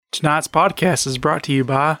Tonight's podcast is brought to you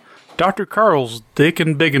by Dr. Carl's Dick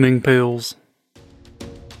and Biggening Pills.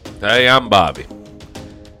 Hey, I'm Bobby.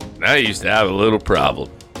 I used to have a little problem.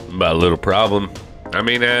 By a little problem, I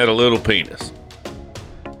mean I had a little penis.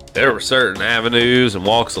 There were certain avenues and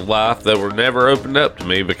walks of life that were never opened up to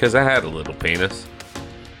me because I had a little penis.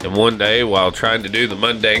 And one day, while trying to do the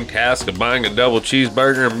mundane task of buying a double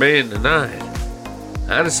cheeseburger and being denied,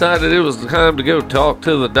 I decided it was time to go talk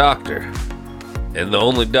to the doctor. And the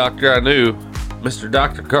only doctor I knew, Mr.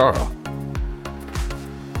 Dr. Carl.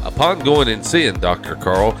 Upon going and seeing Dr.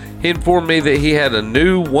 Carl, he informed me that he had a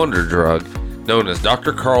new wonder drug known as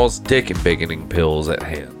Dr. Carl's Dick and Biggening Pills at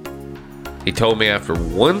hand. He told me after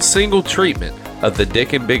one single treatment of the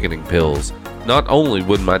Dick and Biggening Pills, not only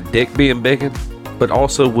would my dick be embiggened, but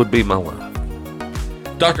also would be my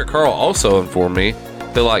life. Dr. Carl also informed me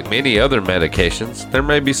that like many other medications, there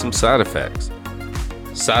may be some side effects.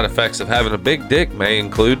 Side effects of having a big dick may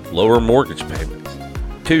include lower mortgage payments,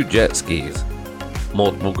 2 jet skis,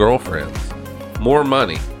 multiple girlfriends, more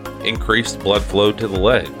money, increased blood flow to the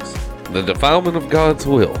legs, the defilement of God's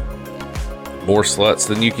will, more sluts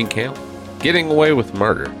than you can count, getting away with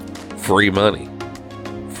murder, free money,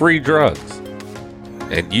 free drugs,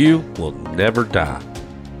 and you will never die.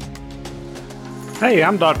 Hey,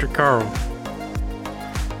 I'm Dr. Carl.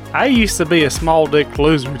 I used to be a small dick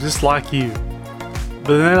loser just like you.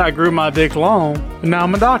 But then I grew my dick long, and now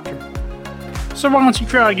I'm a doctor. So why don't you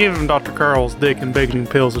try giving Dr. Carl's Dick and Biggening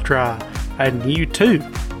Pills a try, and you too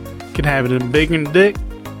can have an embiggened dick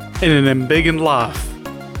and an embiggened life.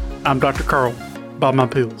 I'm Dr. Carl. Buy my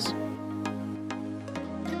pills.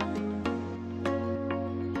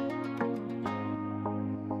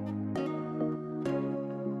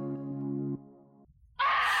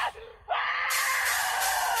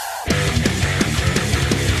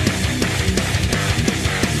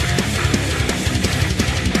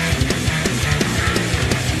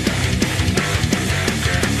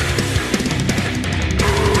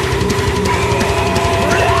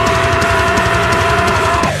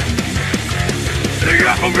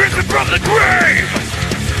 Risen from the grave.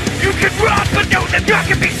 You can run, but know that you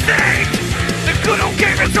can be saved. The good old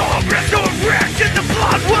game is all resurrected. The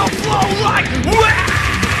blood will flow like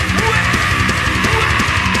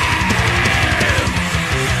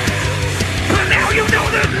but now you know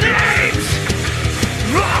their names.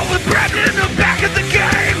 All with Brandon in the back of the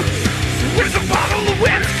game. With a bottle of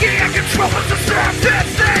whiskey and control of the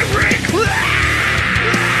surface they reclaim.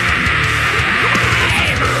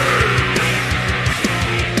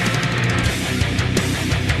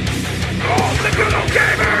 All the good old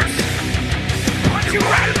gamers punch you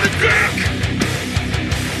right in the dick.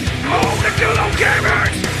 All the good old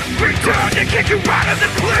gamers return to kick you right in the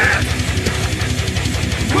cliff.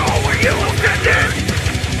 Oh, were you offended?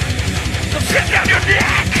 They'll sit down your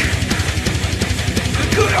neck. The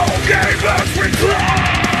good old gamers return.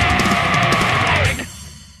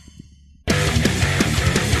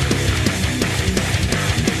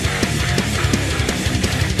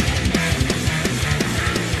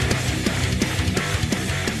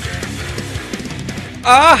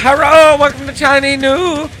 Hello, welcome to Chinese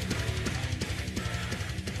New.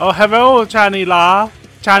 Oh, hello, Chinese Lao.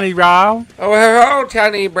 Chinese Rao. Oh, hello,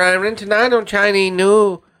 Chinese Brandon. Tonight on Chinese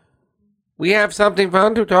New, we have something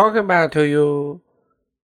fun to talk about to you.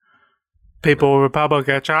 People Republic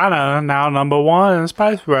of China now #1 in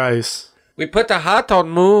space race. We put the hot on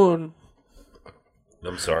moon.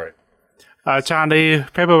 I'm sorry. Chinese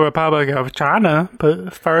People Republic of China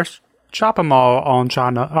put first shopping mall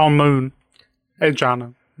on moon in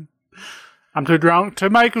China. I'm too drunk to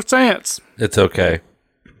make sense. It's okay.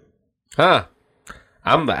 Huh.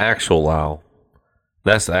 I'm the actual Lyle.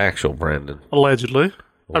 That's the actual Brandon. Allegedly.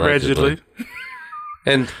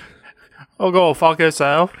 And Oh, go fuck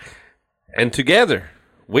yourself. and together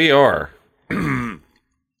we are the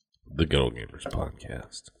Good Old Gamers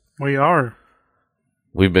Podcast. We are.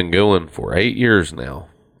 We've been going for 8 years now.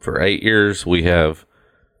 For 8 years we have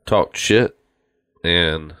talked shit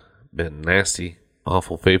and been nasty,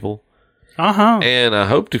 awful people. And I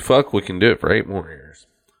hope to fuck we can do it for 8 more years.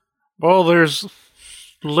 Well, there's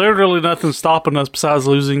literally nothing stopping us besides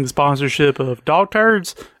losing the sponsorship of Dog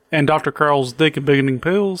Turds and Dr. Carl's Dick and Biggening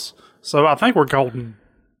Pills. So I think we're golden.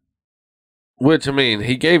 Which, I mean,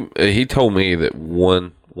 he told me that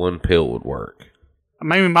one pill would work. I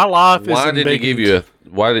mean, my life is Why did he give you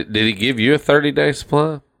did he give you a 30-day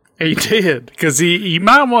supply? He did, because he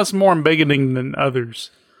might want some more embiggening than others.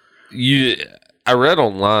 I read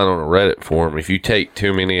online on a Reddit forum, if you take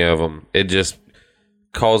too many of them, it just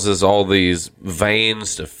causes all these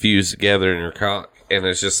veins to fuse together in your cock, and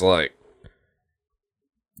it's just like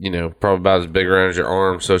probably about as big around as your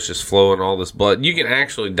arm, so it's just flowing all this blood. You can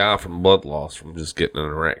actually die from blood loss from just getting an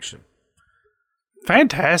erection.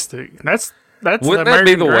 Fantastic. That's Wouldn't that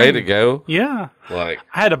be the way to go? Yeah. Like,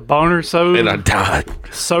 I had a boner and I died.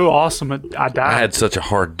 so awesome, I died. I had such a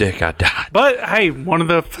hard dick, I died. But hey, one of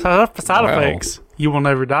the side effects, you will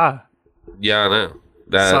never die. Yeah, I know.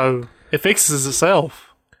 So it fixes itself.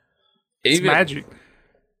 It's magic.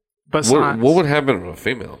 But what would happen if a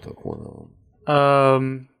female took one of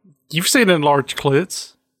them? You've seen enlarged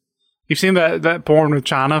clits. You've seen that porn with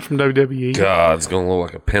China from WWE. God, it's gonna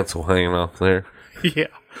look like a pencil hanging off there. Yeah.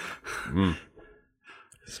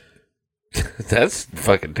 That's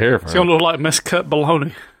fucking terrifying. It's gonna look like miscut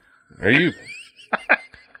bologna. Are you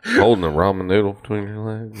holding a ramen noodle between your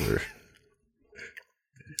legs, or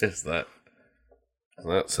is that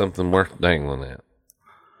something worth dangling at?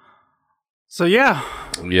 So yeah.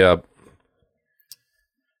 Yep.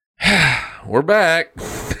 We're back.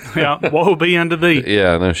 Yeah. Woe be unto thee.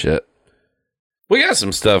 Yeah, no shit. We got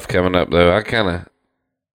some stuff coming up though. I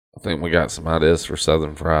think we got some ideas for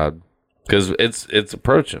Southern Fried because it's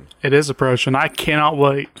approaching. It is approaching. I cannot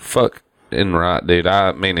wait. Fucking right, dude.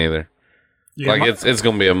 Me neither. Yeah, it's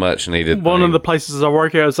gonna be a much needed. One of the places I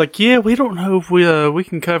work at is like, yeah, we don't know if we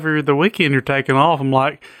can cover the weekend you're taking off. I'm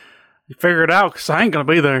like, you figure it out because I ain't gonna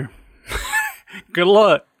be there. Good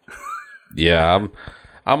luck. Yeah,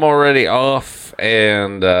 I'm already off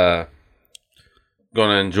and gonna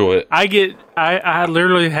enjoy it. I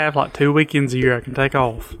literally have like 2 weekends a year I can take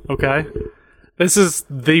off. Okay, this is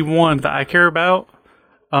the one that I care about.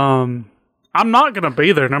 I'm not gonna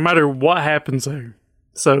be there no matter what happens there.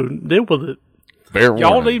 So deal with it.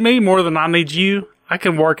 Y'all need me more than I need you. I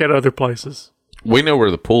can work at other places. We know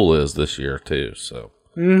where the pool is this year too, so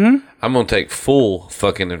I'm gonna take full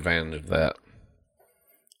fucking advantage of that.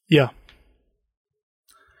 Yeah.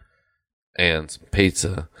 And some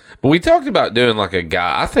pizza. But we talked about doing like a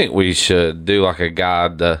guide. I think we should do like a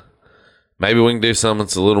guide to, maybe we can do something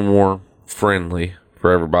that's a little more friendly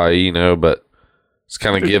for everybody, but just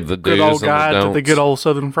kind of give the good do's old and guide the don'ts. to the good old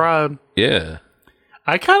Southern Fried. Yeah.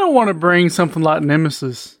 I kind of want to bring something like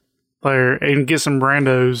Nemesis there and get some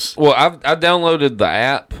brandos. Well, I downloaded the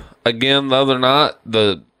app again the other night,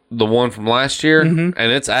 the one from last year, and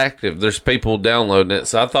it's active. There's people downloading it.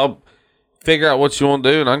 So I thought, figure out what you want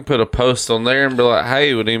to do, and I can put a post on there and be like,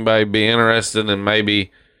 hey, would anybody be interested in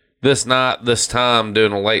maybe this night, this time,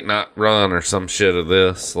 doing a late night run or some shit of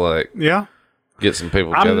this? Like, yeah. Get some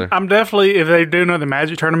people together. I'm definitely, if they do another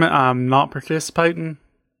Magic tournament, I'm not participating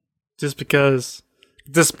just because it's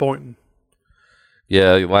disappointing.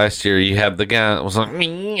 Yeah, last year you had the guy that was like,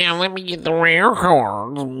 yeah, let me get the rare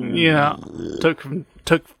cards. Yeah,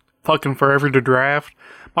 took fucking forever to draft.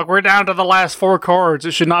 Like, we're down to the last 4 cards.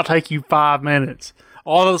 It should not take you 5 minutes.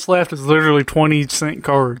 All that's left is literally 20-cent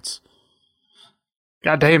cards.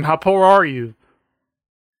 Goddamn, how poor are you?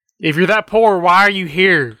 If you're that poor, why are you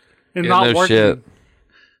here and not working?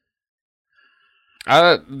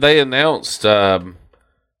 Shit. They announced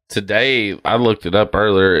today. I looked it up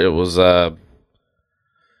earlier. It was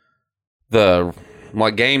the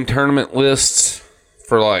game tournament lists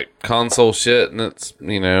for like console shit, and it's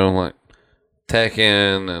like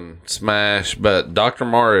Tekken and Smash, but Dr.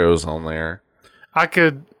 Mario's on there. I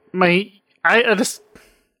can't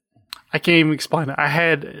even explain it. I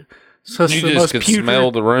had such the most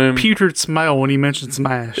smell the room. Putrid smell when he mentioned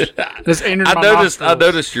Smash. This entered my noticed. nostrils. I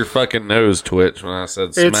noticed your fucking nose twitch when I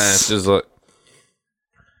said Smash. It's like,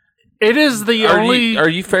 it is the only. Are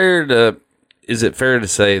you fair to? Is it fair to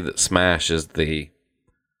say that Smash is the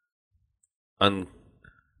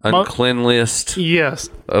uncleanliest? Yes,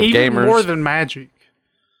 of even gamers? More than Magic.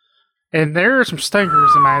 And there are some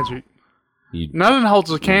stinkers in Magic. Nothing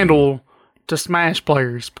holds a candle to Smash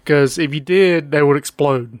players, because if you did, they would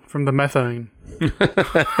explode from the methane.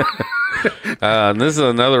 And this is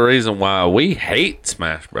another reason why we hate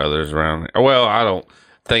Smash Brothers around here. Well, I don't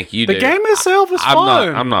think you do. The game itself is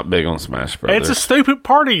fun. I'm not big on Smash Brothers. It's a stupid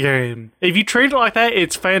party game. If you treat it like that,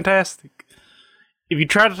 it's fantastic. If you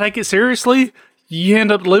try to take it seriously, you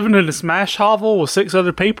end up living in a Smash hovel with 6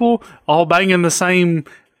 other people, all banging the same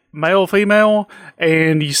male, female,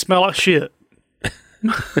 and you smell like shit.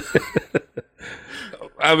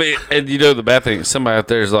 I mean, and the bad thing, somebody out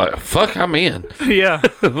there is like, fuck, I'm in. Yeah.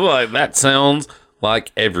 Like, that sounds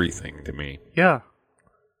like everything to me. Yeah.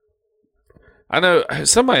 I know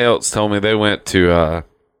somebody else told me they went to,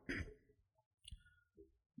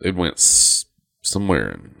 somewhere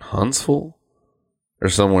in Huntsville or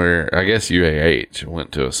somewhere, I guess UAH,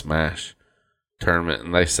 went to a Smash tournament,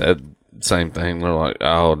 and they said the same thing. They're like,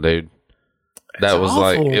 oh, dude, that was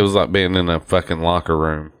awful. It was like being in a fucking locker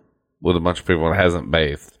room. with a bunch of people that hasn't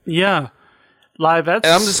bathed. Yeah. Like that's.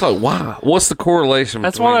 And I'm just like, why? What's the correlation?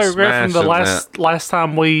 That's between what I read from the Smash and last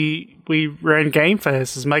time we ran Game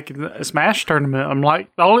Fest is making a Smash tournament. I'm like,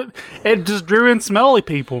 it just drew in smelly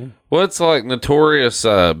people. Well, it's like notorious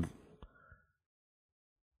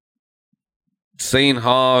Scene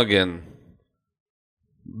Hog and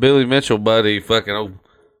Billy Mitchell buddy, fucking old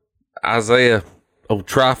Isaiah, old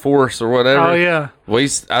Triforce or whatever. Oh yeah,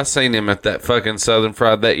 I seen him at that fucking Southern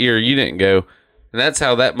Fried that year. You didn't go, and that's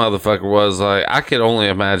how that motherfucker was. Like, I could only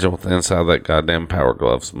imagine what the inside of that goddamn Power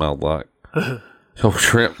Glove smelled like. Old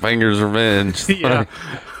Shrimp Fingers Revenge. yeah.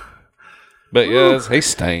 But yes, he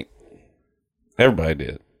stank. Everybody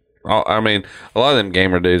did. I mean, a lot of them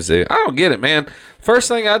gamer dudes do. I don't get it, man. First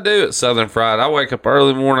thing I do at Southern Fried, I wake up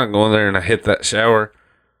early morning, I go in there and I hit that shower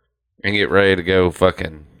and get ready to go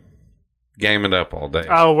fucking game it up all day.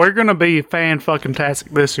 Oh, we're gonna be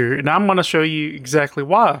fan-fucking-tastic this year, and I'm gonna show you exactly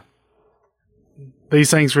why.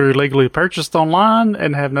 These things were legally purchased online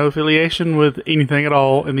and have no affiliation with anything at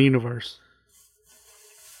all in the universe.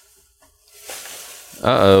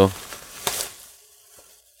 Uh-oh.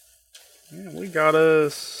 Yeah, we got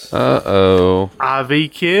us Uh-oh.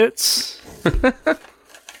 IV kits,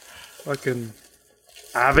 fucking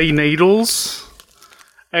IV needles,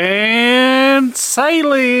 and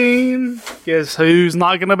saline. Guess who's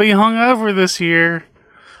not going to be hungover this year?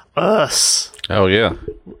 Us. Oh, yeah.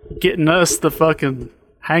 Getting us the fucking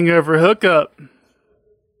hangover hookup.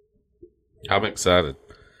 I'm excited.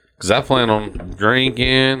 Because I plan on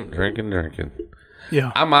drinking.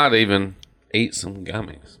 Yeah. I might even eat some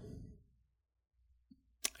gummies.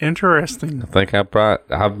 Interesting. I think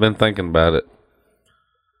I've been thinking about it.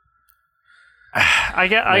 I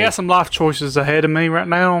got some life choices ahead of me right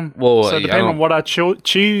now. Well, so depending on what I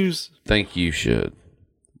choose, think you should.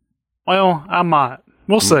 well, I might.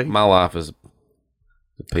 We'll see. My life is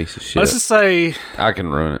a piece of shit. Let's just say I can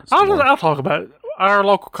ruin it. some more. I'll talk about it. Our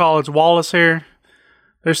local college, Wallace here,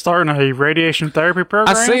 they're starting a radiation therapy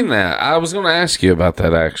program. I seen that. I was going to ask you about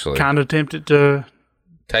that actually. Kind of tempted to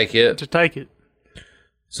Take it. take it.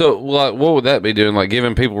 So, like, what would that be doing? Like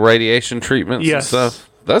giving people radiation treatments Yes. and stuff?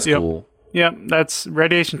 That's Yep. cool. Yep, that's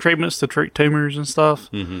radiation treatments to treat tumors and stuff.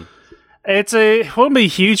 Mm-hmm. It wouldn't be a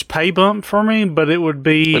huge pay bump for me, but it would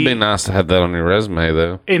be. It'd be nice to have that on your resume,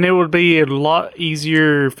 though. And it would be a lot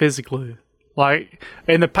easier physically. Like,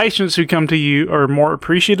 and the patients who come to you are more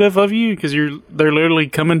appreciative of you because they're literally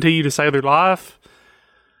coming to you to save their life.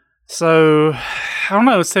 So, I don't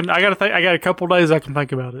know. I got a couple days I can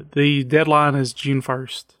think about it. The deadline is June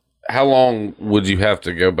 1st. How long would you have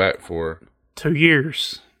to go back for? 2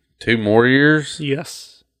 years. 2 more years?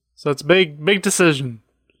 Yes. So it's a big decision.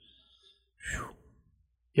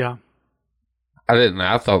 Yeah.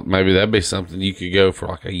 I thought maybe that'd be something you could go for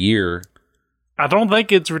like a year. I don't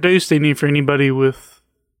think it's reduced any for anybody with,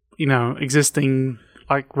 existing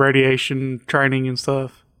like radiation training and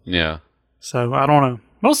stuff. Yeah. So I don't know.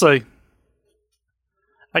 We'll see.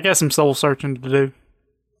 I got some soul searching to do.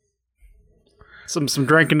 Some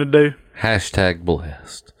drinking to do. #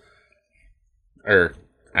 blessed.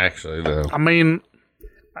 Actually, though. I mean,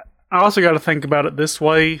 I also got to think about it this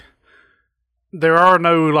way. There are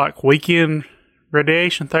no like weekend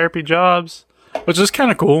radiation therapy jobs, which is kind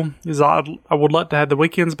of cool. I would like to have the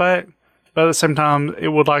weekends back, but at the same time, it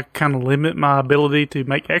would like kind of limit my ability to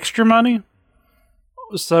make extra money.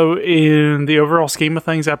 So in the overall scheme of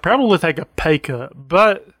things, I'd probably take a pay cut,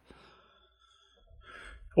 but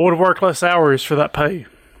I would work less hours for that pay.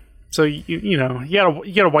 So you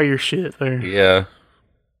gotta weigh your shit there. Yeah.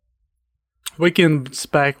 Weekends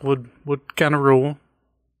back would kind of rule.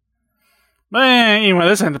 Man, anyway,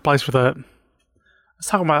 this ain't the place for that. Let's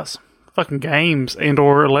talk about some fucking games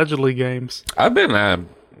or allegedly games. I've been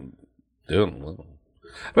doing a little.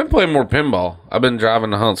 I've been playing more pinball. I've been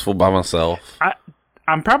driving to Huntsville by myself.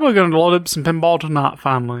 I'm probably going to load up some pinball tonight,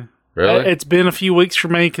 finally. Really? It's been a few weeks for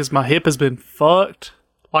me because my hip has been fucked.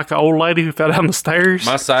 Like an old lady who fell down the stairs.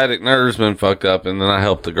 My sciatic nerve's been fucked up, and then I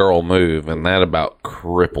helped a girl move, and that about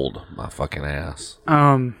crippled my fucking ass.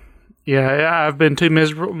 Yeah, I've been too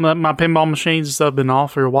miserable. My pinball machines and stuff have been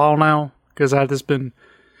off for a while now because I've just been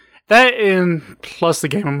that, and plus the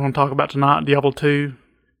game I'm going to talk about tonight, Diablo 2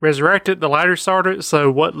 Resurrected. The ladder started, so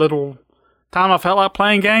what little time I felt like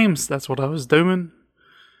playing games, that's what I was doing.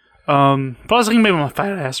 Plus I can make my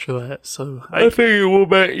fat ass for that. So I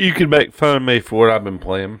figure you can make fun of me for what I've been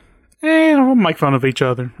playing. We'll make fun of each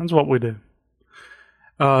other. That's what we do.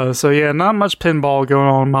 So yeah, not much pinball going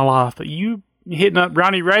on in my life, but you hitting up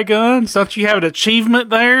Ronnie Ray Guns? Don't you have an achievement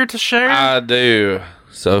there to share? I do.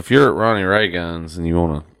 So if you're at Ronnie Ray Guns and you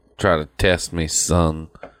want to try to test me, son,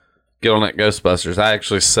 get on that Ghostbusters. I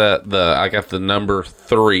actually I got the number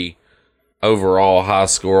 3 overall high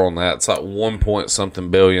score on that. It's like 1 point something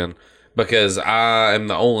billion, because I am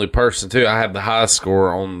the only person too. I have the high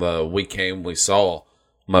score on the we came, we saw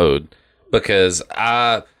mode, because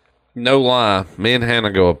no lie, me and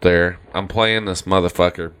Hannah go up there. I'm playing this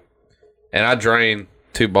motherfucker, and I drain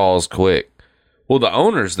 2 balls quick. Well, the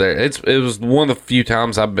owner's there. It was one of the few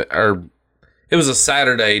times it was a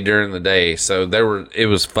Saturday during the day, so it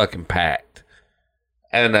was fucking packed.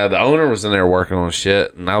 And the owner was in there working on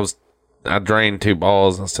shit, and I drained 2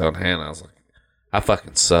 balls, and I was telling Hannah, I was like, I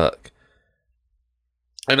fucking suck.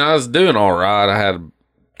 And I was doing all right. I had a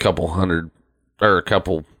couple hundred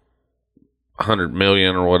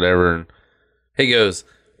million or whatever, and he goes,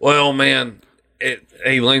 well, man,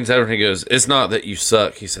 he leans over and he goes, it's not that you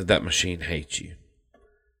suck. He said, that machine hates you.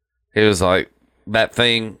 He was like, that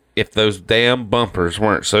thing, if those damn bumpers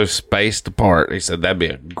weren't so spaced apart, he said, that'd be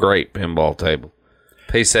a great pinball table.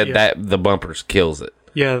 He said that the bumpers kills it.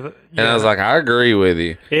 Yeah. And I was like, I agree with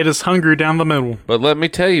you. It is hungry down the middle. But let me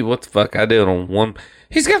tell you what the fuck I did on one.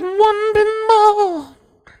 He's got 1 pinball.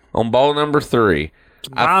 On ball number 3.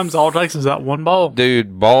 Sometimes all it takes is that 1 ball.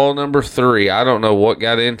 Dude, ball number 3, I don't know what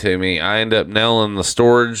got into me. I ended up nailing the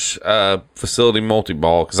storage facility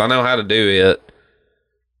multi-ball, because I know how to do it.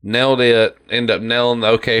 Nailed it. Ended up nailing the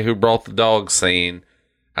okay, who brought the dog scene.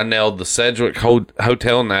 I nailed the Sedgwick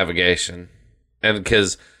Hotel navigation. And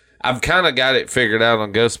because I've kind of got it figured out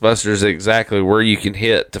on Ghostbusters exactly where you can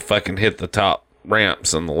hit to fucking hit the top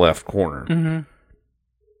ramps in the left corner.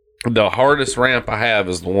 Mm-hmm. The hardest ramp I have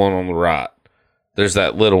is the one on the right. There's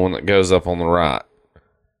that little one that goes up on the right.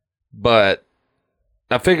 But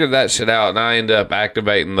I figured that shit out, and I ended up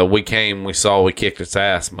activating the we came, we saw, we kicked its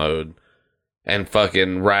ass mode, and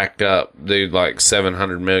fucking racked up, dude, like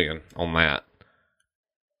 700 million on that.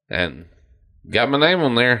 And got my name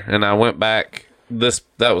on there, and I went back.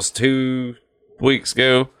 That was 2 weeks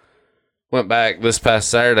ago. Went back this past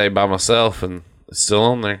Saturday by myself, and it's still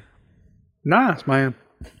on there. Nice, man.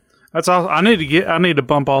 That's all. I need to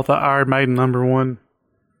bump off that Iron Maiden number 1.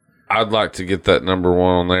 I'd like to get that number 1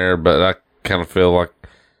 on there, but I kind of feel like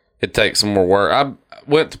it takes some more work. I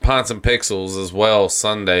went to Pints and Pixels as well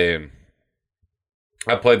Sunday, and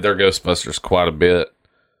I played their Ghostbusters quite a bit.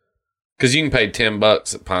 Because you can pay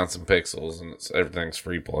 $10 at Pints and Pixels, and everything's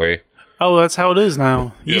free play. Oh, that's how it is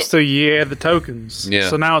now. Used to, you had the tokens. Yeah.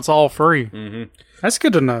 So now it's all free. Mm-hmm. That's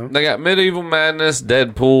good to know. They got Medieval Madness,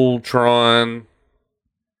 Deadpool, Tron,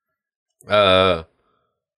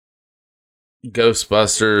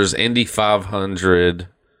 Ghostbusters, Indy 500,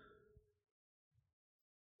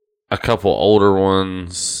 a couple older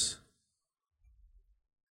ones,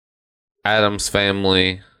 Addams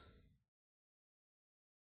Family,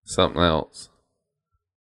 something else.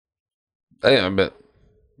 I bet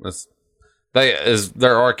is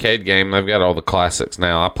their arcade game. They've got all the classics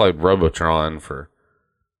now. I played Robotron for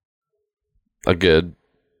a good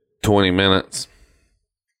 20 minutes.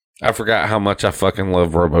 I forgot how much I fucking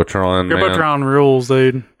love Robotron. Robotron rules,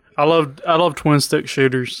 dude. I love twin stick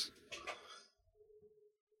shooters.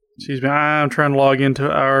 Excuse me. I'm trying to log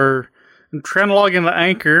into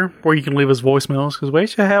Anchor, where you can leave us voicemails, because we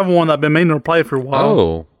actually have one that I've been meaning to play for a while.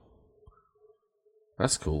 Oh,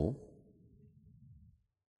 that's cool.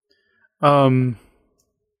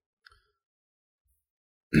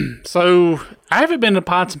 So I haven't been to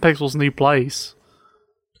Pints and Pixels' new place.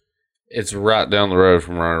 It's right down the road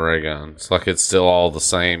from Ronald Reagan. It's like it's still all the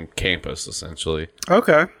same campus, essentially.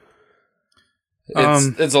 Okay.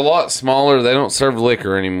 It's a lot smaller. They don't serve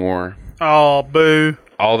liquor anymore. Oh, boo.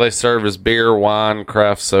 All they serve is beer, wine,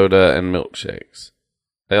 craft soda, and milkshakes.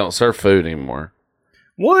 They don't serve food anymore.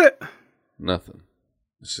 What? Nothing.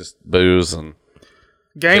 It's just booze and...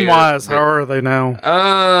 Game-wise, how are they now?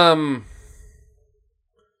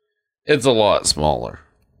 It's a lot smaller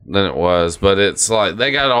than it was, but it's like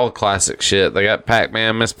they got all the classic shit. They got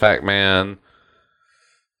Pac-Man, Miss Pac-Man,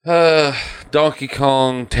 Donkey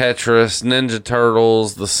Kong, Tetris, Ninja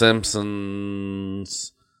Turtles, The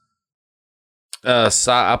Simpsons.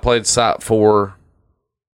 I played Site 4,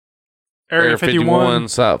 Area 51,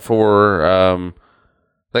 Site 4.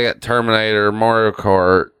 They got Terminator, Mario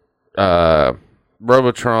Kart,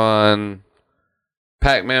 Robotron,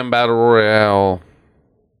 Pac-Man Battle Royale,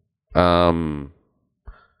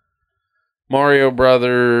 Mario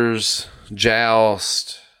Brothers,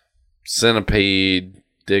 Joust, Centipede,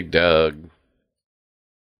 Dig Dug,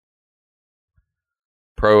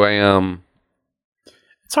 Pro-Am.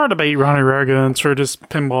 It's hard to beat Ronnie Reagan for just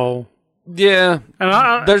pinball. Yeah.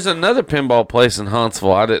 And there's another pinball place in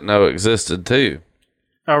Huntsville I didn't know existed too.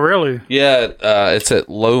 Oh, really? Yeah, it's at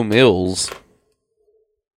Low Mills.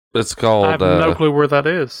 It's called. I have no clue where that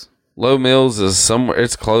is. Low Mills is somewhere.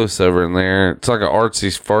 It's close over in there. It's like an artsy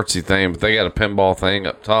fartsy thing, but they got a pinball thing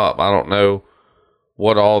up top. I don't know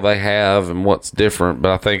what all they have and what's different,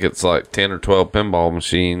 but I think it's like 10 or 12 pinball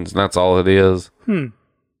machines, and that's all it is.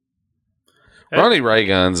 Ronnie Ray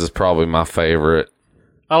Guns is probably my favorite.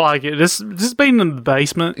 I like it. This being in the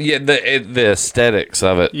basement. Yeah, the aesthetics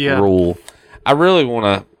of it Yeah. rule. I really want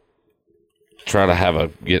to try to have a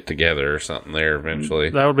get together or something there eventually.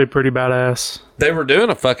 That would be pretty badass. They were doing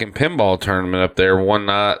a fucking pinball tournament up there one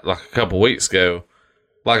night, like a couple weeks ago,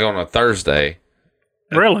 like on a Thursday.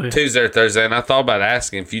 Really? Tuesday or Thursday, and I thought about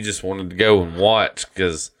asking if you just wanted to go and watch,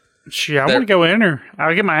 because Shit, I want to go in there.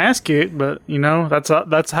 I'll get my ass kicked, but you know that's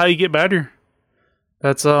how you get better.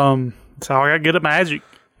 That's how I got good at magic.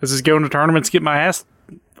 Is just going to tournaments, get my ass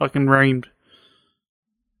fucking reamed.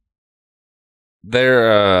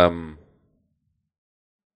 they're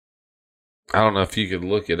I don't know if you could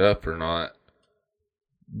look it up or not.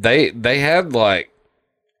 They had like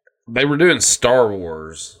they were doing Star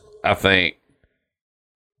Wars, I think,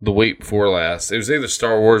 the week before last. It was either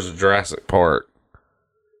Star Wars or Jurassic Park.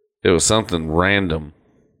 It was something random.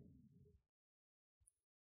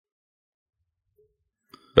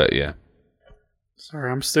 But yeah.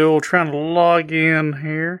 Sorry, I'm still trying to log in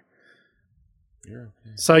here. Yeah,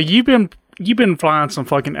 okay. So you've been flying some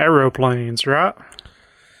fucking aeroplanes, right?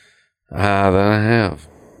 That I have.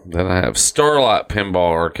 Starlight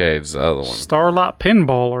Pinball Arcade's the other one. Starlight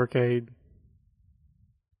Pinball Arcade.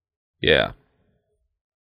 Yeah.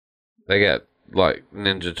 They got like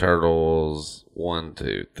Ninja Turtles 1,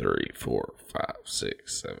 2, 3, 4, 5,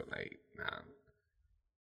 6, 7, 8, 9,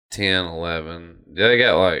 10, 11. Yeah, they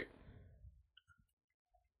got like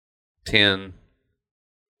 10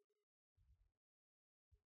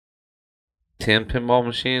 pinball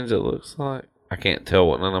machines, it looks like. I can't tell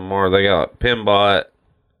what none of them are. They got like Pinbot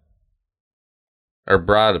or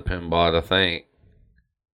Bride of Pinbot, I think.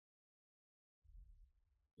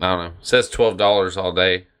 I don't know. It says $12 all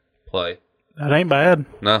day play. That ain't bad.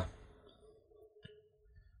 No.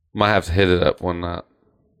 Might have to hit it up one night.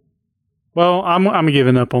 Well, I'm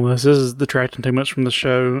giving up on this. This is detracting too much from the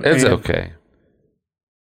show. It's okay.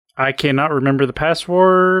 I cannot remember the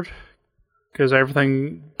password because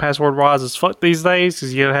everything password-wise is fucked these days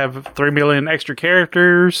because you gotta have 3 million extra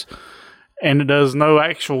characters and it does no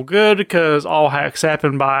actual good because all hacks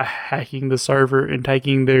happen by hacking the server and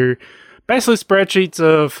taking their basically spreadsheets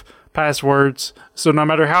of passwords. So no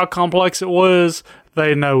matter how complex it was,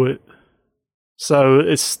 they know it. So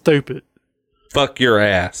it's stupid. Fuck your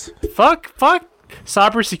ass. Fuck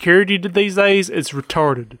cybersecurity these days. It's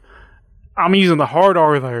retarded. I'm using the hard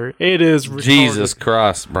R there. It is retarded. Jesus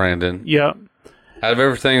Christ, Brandon. Yep. Out of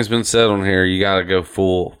everything that's been said on here, you gotta go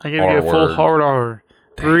full I gotta go full hard R.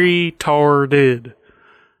 Retarded.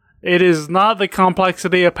 It is not the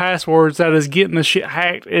complexity of passwords that is getting the shit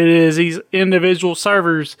hacked. It is these individual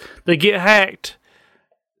servers that get hacked.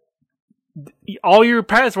 All your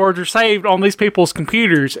passwords are saved on these people's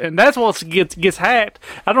computers, and that's what gets hacked.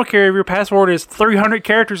 I don't care if your password is 300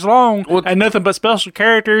 characters long and nothing but special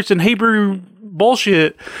characters and Hebrew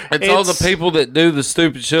bullshit. It's all the people that do the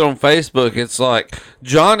stupid shit on Facebook. It's like,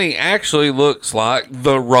 Johnny actually looks like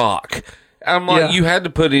The Rock. I'm like, Yeah. you had to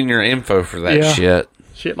put in your info for that shit.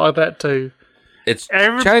 Shit like that, too. It's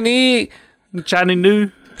Chinese.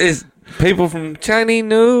 New. It's people from Chinese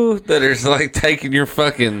New that are like taking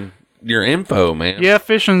your info, man. Yeah,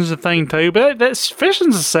 phishing's a thing too, but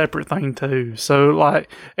phishing's a separate thing too. So, like,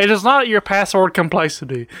 it is not your password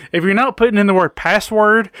complexity. If you're not putting in the word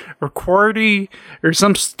password or QWERTY or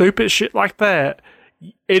some stupid shit like that,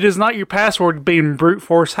 it is not your password being brute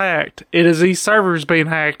force hacked. It is these servers being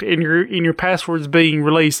hacked and your passwords being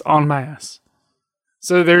released en masse.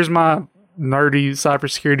 So there's my nerdy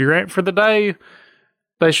cybersecurity rant for the day.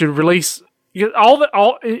 They should release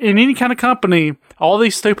all in any kind of company. All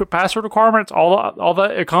these stupid password requirements, all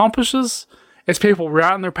that accomplishes is people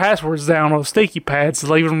writing their passwords down on sticky pads,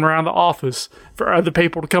 leaving them around the office for other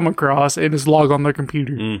people to come across and just log on their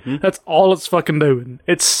computer. Mm-hmm. That's all it's fucking doing.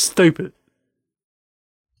 It's stupid.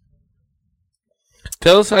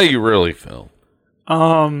 Tell us how you really feel.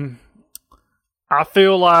 I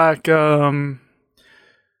feel like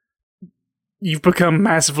you've become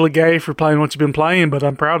massively gay for playing what you've been playing, but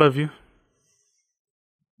I'm proud of you.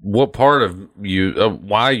 What part of you?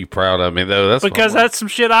 Why are you proud of me though? Because that's some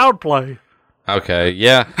shit I would play. Okay,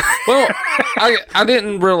 yeah. Well, I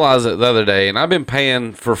didn't realize it the other day, and I've been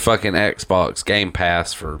paying for fucking Xbox Game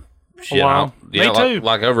Pass for shit. A while. Yeah, Me too.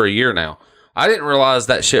 Like over a year now. I didn't realize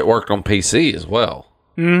that shit worked on PC as well.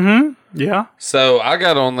 Mm-hmm. Yeah. So I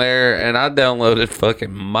got on there and I downloaded fucking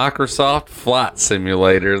Microsoft Flight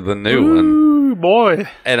Simulator, the new one. Ooh, boy.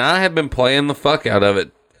 And I have been playing the fuck out of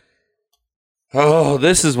it. Oh,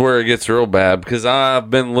 this is where it gets real bad because I've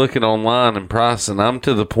been looking online and pricing. I'm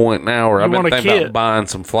to the point now where I've been thinking about buying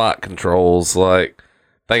some flight controls. Like,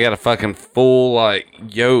 they got a fucking full, like,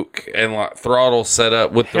 yoke and, like, throttle set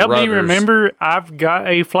up with the rudders. Help me remember, I've got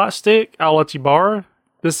a flight stick I'll let you borrow.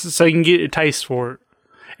 This is so you can get a taste for it.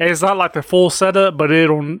 And it's not like the full setup, but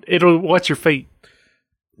it'll wet your feet.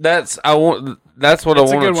 That's what I want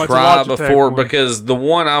to try before one. Because the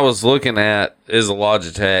one I was looking at is a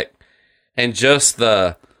Logitech. And just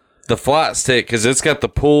the flight stick, because it's got the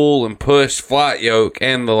pull and push flight yoke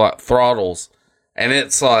and the like throttles, and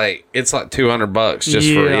it's like $200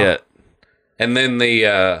 just for it. And then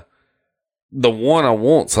the one I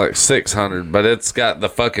want's like $600, but it's got the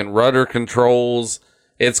fucking rudder controls.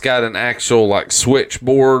 It's got an actual like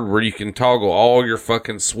switchboard where you can toggle all your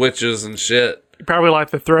fucking switches and shit. Probably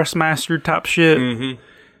like the Thrustmaster type shit. Mm-hmm.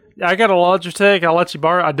 I got a Logitech. I'll let you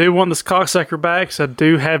borrow. I do want this cocksucker back, so I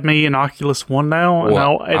do have me an Oculus One now, and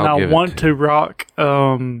I want to rock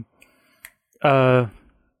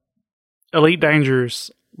Elite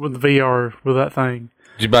Dangerous with the VR with that thing.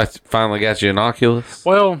 Did you finally got you an Oculus?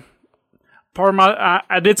 Well, part of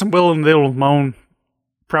I did some will and deal with my own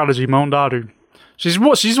prodigy, my own daughter. She's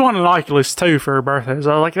wanting an Oculus 2 for her birthday.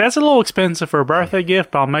 So I was like, that's a little expensive for a birthday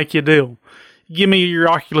gift, but I'll make you a deal. Give me your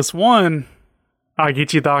Oculus One, I'll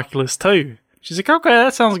get you the Oculus 2. She's like, okay,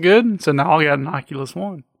 that sounds good. So now I got an Oculus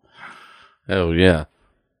One. Oh, yeah.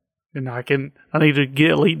 And I need to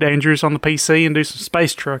get Elite Dangerous on the PC and do some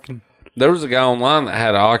space trucking. There was a guy online that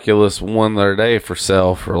had an Oculus One the other day for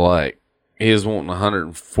sale for like, he was wanting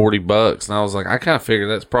 $140. And I was like, I kind of figured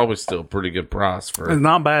that's probably still a pretty good price for it. It's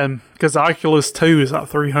not bad because the Oculus 2 is like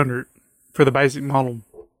 $300 for the basic model.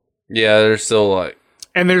 Yeah, there's still like,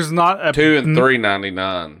 and there's not a $2 and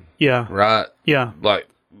 $399. Yeah. Right? Yeah. Like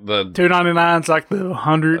the $299 is like the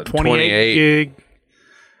 128 gig.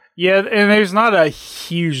 Yeah, and there's not a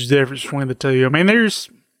huge difference between the two. I mean, there's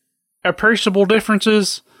appreciable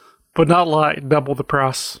differences, but not like double the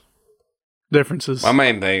price differences. My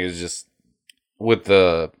main thing is just with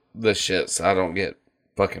the shits, I don't get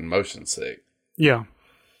fucking motion sick. Yeah.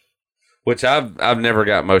 Which I've never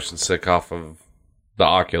got motion sick off of the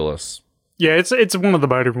Oculus. Yeah, it's one of the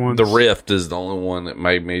better ones. The Rift is the only one that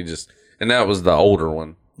made me just, and that was the older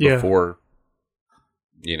one before,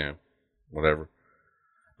 whatever.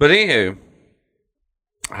 But anywho,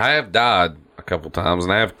 I have died a couple times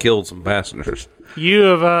and I have killed some passengers. You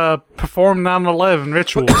have performed 9/11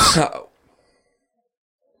 rituals.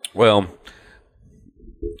 Well,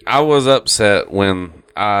 I was upset when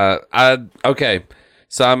okay.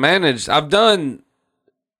 So I managed. I've done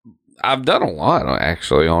a lot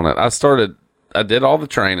actually on it. I did all the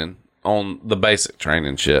training on the basic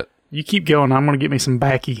training shit. You keep going. I'm gonna get me some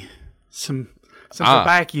backy, some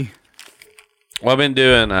backy. Well, I've been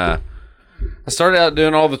doing. I started out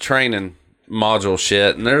doing all the training module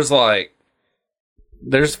shit, and there's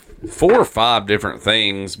 4 or 5 different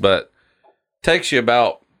things, but it takes you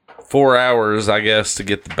about 4 hours, I guess, to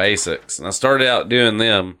get the basics. And I started out doing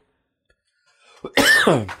them.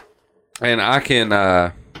 And I can,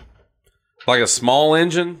 like a small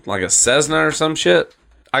engine, like a Cessna or some shit,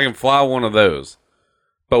 I can fly one of those.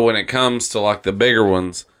 But when it comes to like the bigger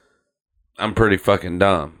ones, I'm pretty fucking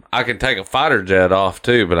dumb. I can take a fighter jet off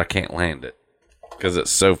too, but I can't land it because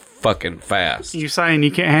it's so fucking fast. You saying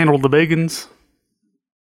you can't handle the big ones?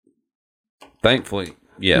 Thankfully,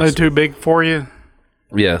 yes. They're too big for you?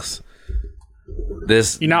 Yes.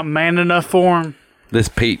 You're not man enough for them? This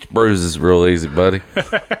peach bruises real easy, buddy.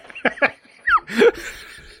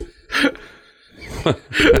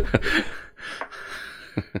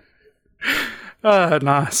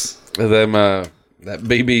 Nice. That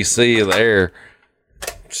BBC of the air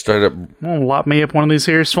straight up. I'm gonna lock me up one of these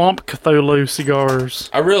here Swamp Cthulhu cigars.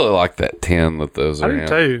 I really like that tin that those are in. I do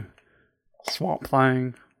too. Swamp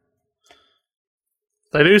Thing.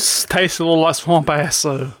 They do taste a little like swamp ass,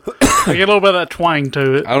 though. They get a little bit of that twang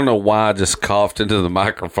to it. I don't know why I just coughed into the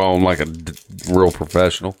microphone like a real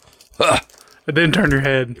professional. It didn't turn your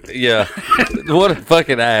head. Yeah. What a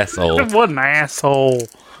fucking asshole. What an asshole.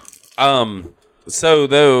 So,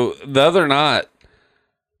 though, the other night,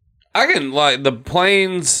 I can, like, the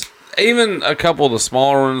planes, even a couple of the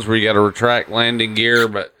smaller ones where you got to retract landing gear,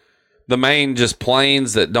 but the main just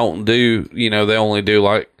planes that don't do, they only do,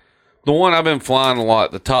 like, the one I've been flying a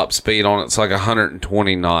lot, the top speed on it's like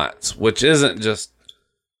 120 knots, which isn't just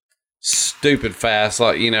stupid fast,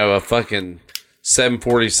 like, a fucking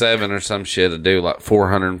 747 or some shit to do like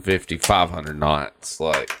 450, 500 knots.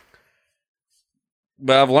 Like,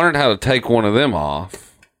 but I've learned how to take one of them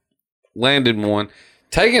off. Landed one.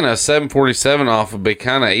 Taking a 747 off would be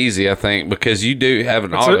kind of easy, I think, because you do have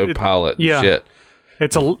an autopilot and shit.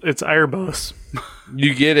 It's Airbus.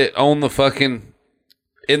 You get it on the fucking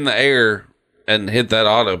in the air and hit that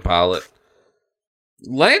autopilot.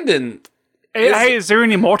 Landing. Hey, is there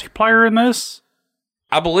any multiplayer in this?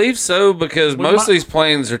 I believe so, because most of these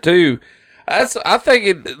planes are too. I think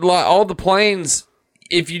it like all the planes.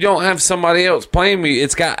 If you don't have somebody else playing me,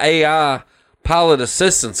 it's got AI pilot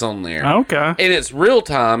assistance on there. Okay. And it's real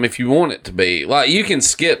time if you want it to be. Like, you can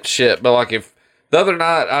skip shit, but like if the other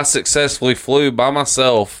night I successfully flew by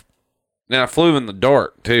myself, and I flew in the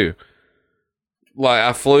dark too. Like,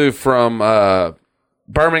 I flew from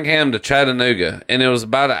Birmingham to Chattanooga, and it was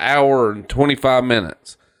about an hour and 25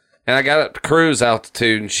 minutes. And I got up to cruise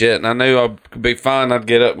altitude and shit, and I knew I could be fine. I'd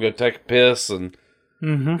get up and go take a piss and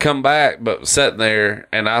come back, but sitting there,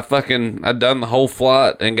 and I'd done the whole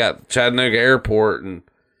flight and got to Chattanooga Airport, and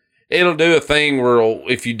it'll do a thing where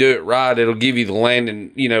if you do it right, it'll give you the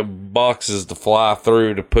landing, boxes to fly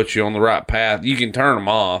through to put you on the right path. You can turn them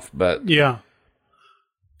off, but yeah,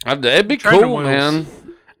 it'd be cool, man.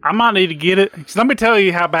 I might need to get it. 'Cause let me tell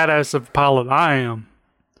you how badass of a pilot I am.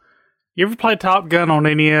 You ever play Top Gun on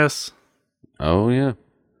NES? Oh yeah.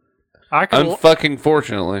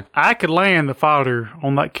 Fortunately. I could land the fighter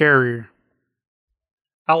on that carrier.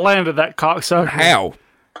 I landed that cocksucker. How?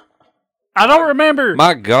 I don't remember.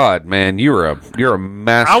 My God, man, you're a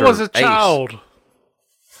master. I was a ace. child.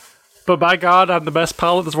 But by God, I'm the best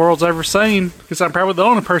pilot this world's ever seen. Because I'm probably the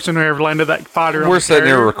only person who ever landed that fighter on We're the sitting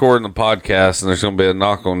carrier. here recording the podcast, and there's going to be a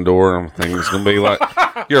knock on the door, and everything. It's going to be like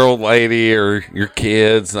your old lady or your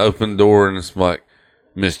kids open the door, and it's like,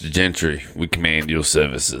 Mr. Gentry, we command your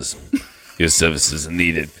services. Your services are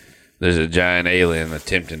needed. There's a giant alien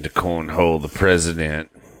attempting to cornhole the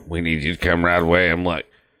president. We need you to come right away. I'm like,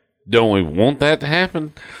 don't we want that to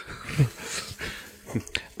happen?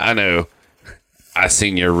 I know. I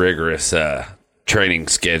seen your rigorous training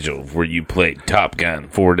schedule where you played Top Gun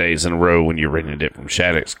 4 days in a row when you rented it from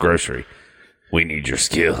Shattuck's Grocery. We need your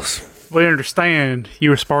skills. We understand you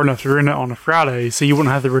were smart enough to rent it on a Friday, so you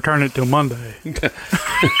wouldn't have to return it till Monday.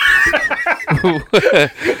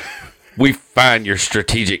 We find your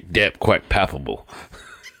strategic depth quite palpable.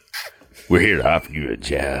 We're here to offer you a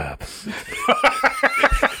job.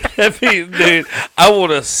 Dude, I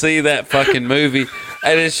want to see that fucking movie.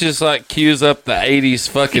 And it's just like cues up the 80s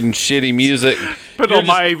fucking shitty music. Put on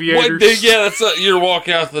my aviators. Dude, yeah, that's you're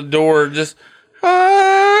walking out the door and just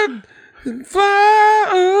hide and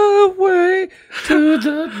fly away to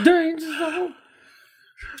the danger zone.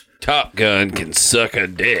 Top Gun can suck a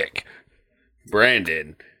dick.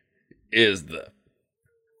 Brandon is the...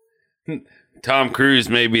 Tom Cruise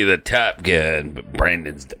may be the Top Gun, but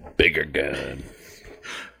Brandon's the bigger gun.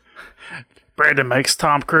 Brandon makes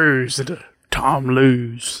Tom Cruise and Tom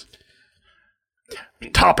lose.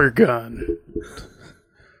 Topper gun.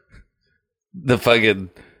 The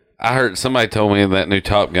fucking... I heard somebody told me in that new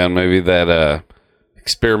Top Gun movie that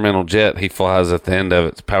experimental jet he flies at the end of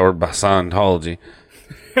it's powered by Scientology.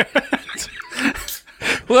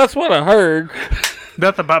 Well, that's what I heard.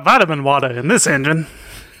 Nothing but vitamin water in this engine.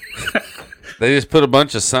 They just put a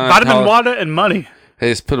bunch of Vitamin water and money.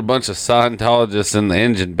 They just put a bunch of Scientologists in the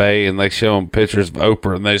engine bay, and they show them pictures of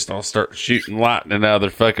Oprah, and they just all start shooting lightning out of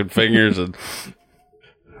their fucking fingers. And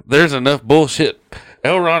there's enough bullshit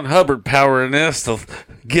L. Ron Hubbard power in this to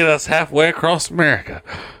get us halfway across America.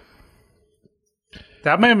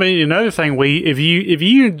 That may be another thing. If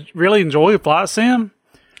you really enjoy flight sim,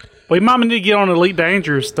 we might need to get on Elite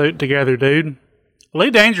Dangerous together, dude.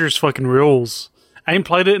 Elite Dangerous fucking rules. I ain't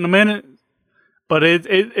played it in a minute, but it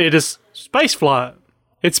is space flight.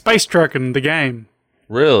 It's space trucking the game.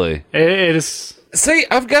 Really? It is. See,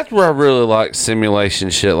 I've got where I really like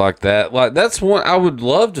simulation shit like that. Like, that's one I would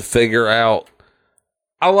love to figure out.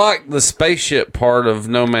 I like the spaceship part of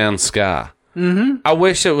No Man's Sky. Mm-hmm. I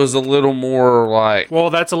wish it was a little more like...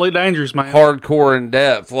 Well, that's Elite Dangerous, man. Hardcore in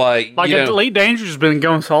depth. Like Elite Dangerous has been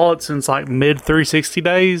going solid since like mid 360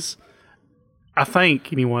 days. I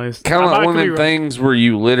think, anyways. Kind of like one of them things where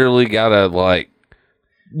you literally gotta like...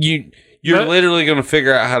 You're literally going to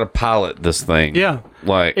figure out how to pilot this thing. Yeah.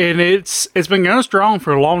 Like, and it's been going strong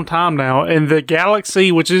for a long time now. And the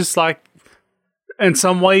galaxy, which is like, in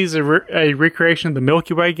some ways, a recreation of the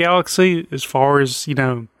Milky Way galaxy, as far as,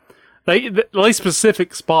 at least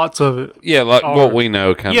specific spots of it. Yeah, like what we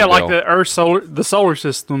know kind of. Yeah, like the solar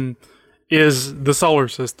system is the solar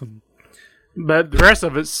system. But the rest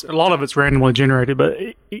of a lot of it's randomly generated. But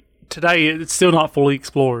today, it's still not fully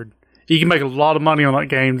explored. You can make a lot of money on that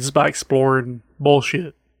game just by exploring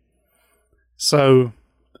bullshit. So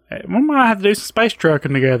we might have to do some space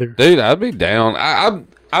trucking together. Dude, I'd be down.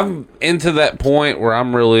 I'm into that point where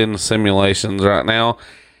I'm really into simulations right now.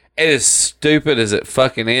 As stupid as it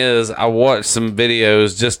fucking is, I watched some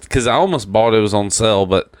videos just because I almost bought it was on sale,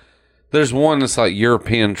 but there's one that's like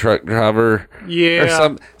European truck driver.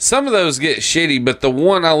 Yeah. Or some of those get shitty, but the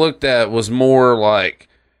one I looked at was more like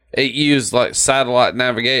it used like satellite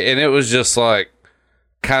navigate, and it was just like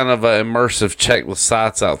kind of an immersive check the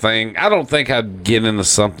sights out thing. I don't think I'd get into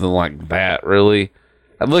something like that, really.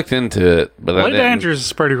 I looked into it, but I Elite didn't. Dangerous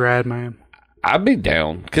is pretty rad, man. I'd be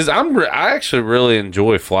down because I actually really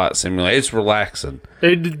enjoy flight simulator. It's relaxing.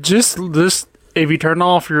 It just this if you turn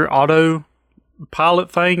off your auto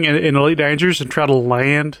pilot thing in Elite Dangerous and try to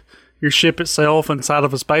land your ship itself inside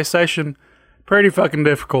of a space station, pretty fucking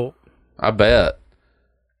difficult. I bet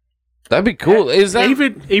that'd be cool. Is that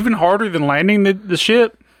even harder than landing the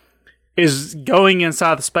ship is going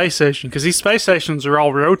inside the space station, because these space stations are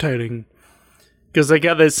all rotating because they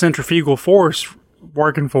got that centrifugal force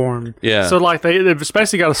working for them. Yeah. So like they've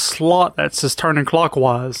basically got a slot that's just turning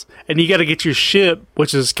clockwise, and you got to get your ship,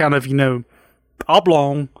 which is kind of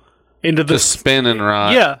oblong, into the spinning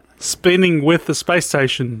right? Yeah, spinning with the space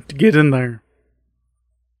station to get in there.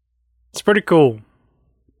 It's pretty cool.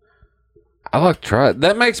 I like to try it.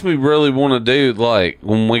 That makes me really want to do, like,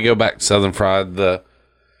 when we go back to Southern Fried, the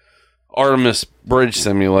Artemis Bridge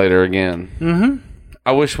Simulator again. Mm-hmm.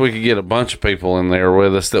 I wish we could get a bunch of people in there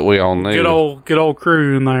with us that we all knew. Good old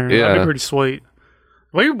crew in there. Yeah. That'd be pretty sweet.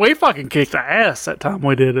 We fucking kicked the ass that time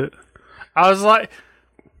we did it. I was like,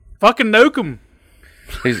 fucking nuke them.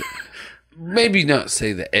 Maybe not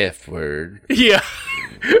say the F word. Yeah.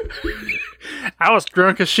 I was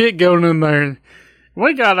drunk as shit going in there.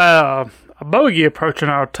 We got a bogey approaching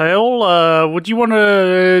our tail. Would you want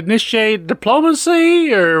to initiate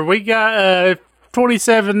diplomacy? Or we got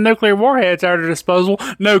 27 nuclear warheads at our disposal.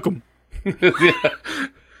 Nuke them.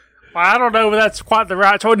 Well, I don't know if that's quite the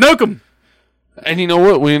right choice. Nuke them. And you know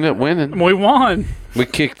what? We ended up winning. We won. We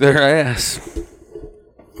kicked their ass.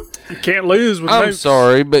 You can't lose with I'm nukes.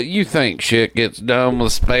 sorry, but you think shit gets done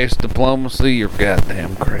with space diplomacy? You're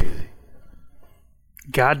goddamn crazy.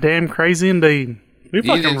 Goddamn crazy indeed. We You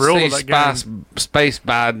fucking didn't ruled see that game. Space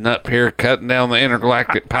Biden up here cutting down the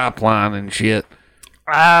intergalactic pipeline and shit.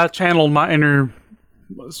 I channeled my inner...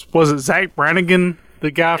 Was it Zach Brannigan?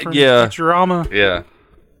 The guy from Yeah. Futurama? Yeah.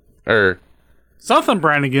 Something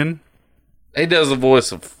Brannigan. He does the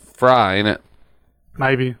voice of Fry, ain't it?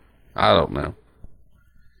 Maybe. I don't know.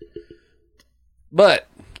 But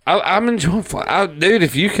I'm enjoying fly. Dude,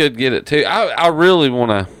 if you could get it too, I really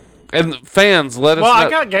want to. And fans, let us know. Well, I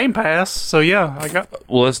got Game Pass, so yeah, I got...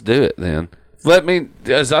 Well, let's do it then.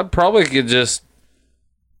 As I probably could just,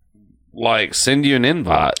 like, send you an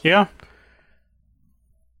invite Yeah,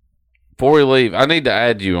 before we leave. I need to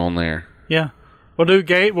add you on there. yeah. We'll do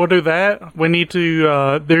that. We need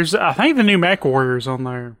to... there's, I think, the new Mech Warriors on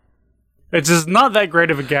there. It's just not that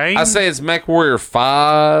great of a game. I say it's Mech Warrior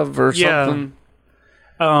 5 or Yeah. something.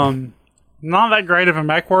 Not that great of a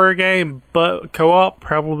Mech Warrior game, but co-op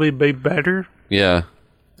probably be better. Yeah.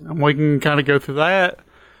 And we can kind of go through that,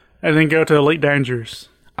 and then go to Elite Dangerous.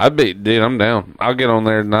 Dude, I'm down. I'll get on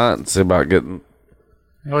there tonight and see about getting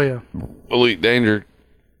Oh, yeah. Elite Danger.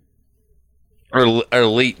 Or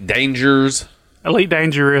Elite Dangers. Elite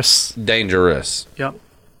Dangerous. Dangerous. Yep.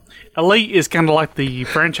 Elite is kind of like the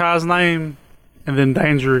franchise name, and then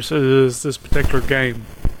Dangerous is this particular game,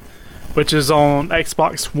 which is on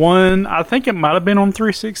Xbox One. I think it might have been on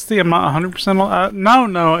 360. I'm not 100%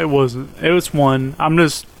 on... No, it wasn't. It was one. I'm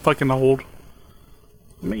just fucking old.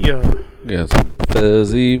 Let me, Yes.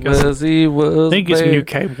 Fuzzy was I think it's new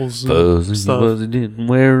cables and Fuzzy stuff. Wuzzy didn't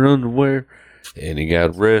wear underwear, and he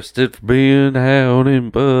got arrested for being out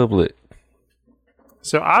in public.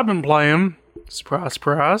 So I've been playing, surprise,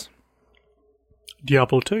 surprise,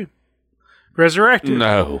 Diablo 2. Resurrected.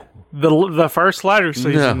 No. The first ladder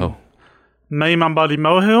season. No. Me and my buddy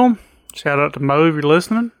Mohill. Shout out to Mo if you're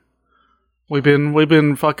listening. We've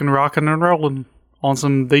been fucking rocking and rolling on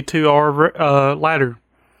some D2R ladder.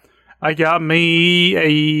 I got me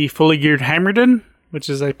a fully geared Hammerden, which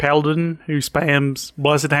is a paladin who spams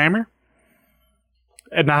Blessed Hammer.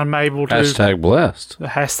 And I'm able to... Hashtag blessed. The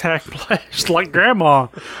hashtag blessed like grandma.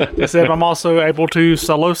 Except I'm also able to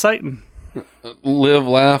solo Satan. Live,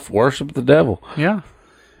 laugh, worship the devil. Yeah.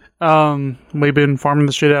 We've been farming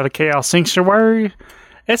the shit out of Chaos Sanctuary.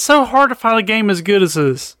 It's so hard to find a game as good as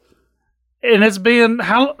this. And it's been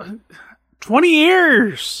 20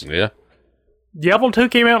 years. Yeah. Diablo 2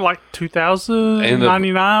 came out like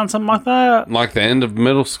 2099, something like that. Like the end of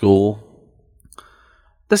middle school.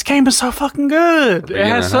 this game is so fucking good. It Beginning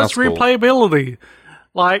has of high such school. replayability.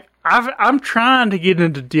 Like, I'm trying to get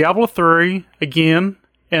into Diablo 3 again,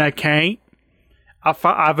 and I can't.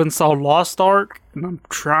 I've installed Lost Ark, and I'm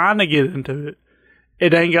trying to get into it.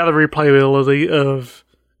 It ain't got the replayability of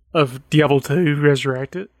Diablo 2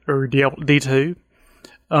 Resurrected, or Diablo D2.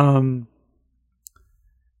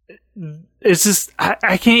 It's just,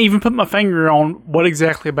 I can't even put my finger on what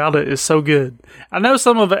exactly about it is so good. I know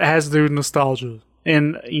some of it has to do with nostalgia.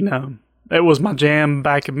 And, you know, it was my jam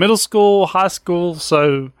back in middle school, high school.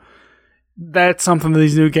 So that's something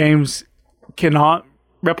these new games cannot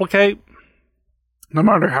replicate, no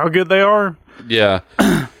matter how good they are. Yeah.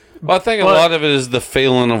 Well, I think a lot of it is the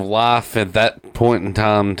feeling of life at that point in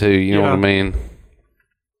time, too. You know what I mean?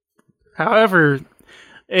 However,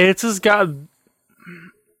 it's just got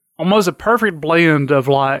almost a perfect blend of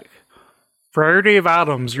like variety of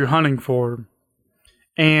items you're hunting for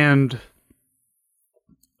and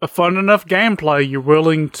a fun enough gameplay you're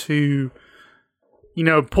willing to, you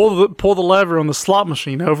know, pull the lever on the slot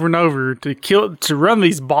machine over and over to run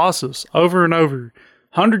these bosses over and over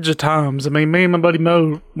hundreds of times. I mean, me and my buddy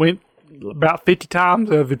Mo went about 50 times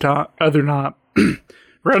the other night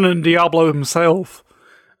running Diablo himself.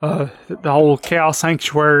 The whole Chaos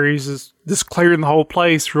Sanctuaries is just clearing the whole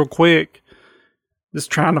place real quick. Just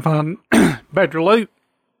trying to find better loot.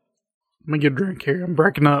 Let me get a drink here. I'm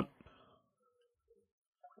breaking up.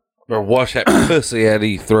 Or wash that pussy out of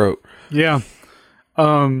your throat. Yeah.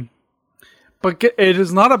 But it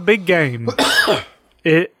is not a big game.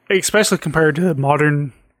 Especially compared to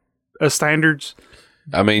modern standards.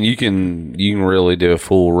 I mean, you can really do a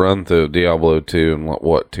full run through Diablo 2 in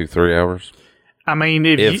what 2-3 hours? I mean,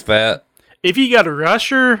 if you got a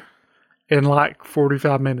rusher in like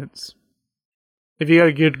 45 minutes. If you got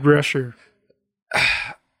a good rusher.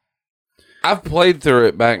 I've played through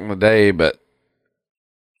it back in the day, but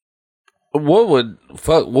what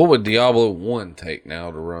would Diablo 1 take now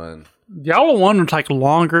to run? Diablo 1 will take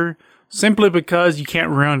longer simply because you can't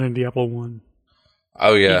run in Diablo 1.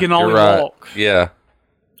 Oh yeah. You can only walk. Yeah.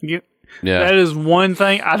 Yeah. Yeah. That is one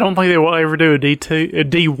thing. I don't think they will ever do a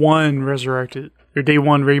D1 Resurrected or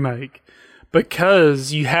D1 remake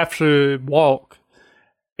because you have to walk,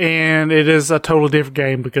 and it is a totally different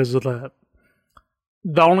game because of that.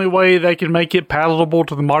 The only way they can make it palatable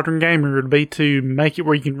to the modern gamer would be to make it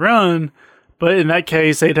where you can run, but in that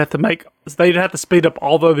case, they'd have to speed up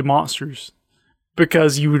all the other monsters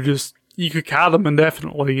because you could kite them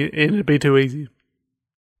indefinitely, and it'd be too easy.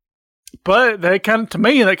 But that kind of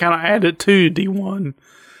added to D1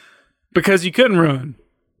 because you couldn't run.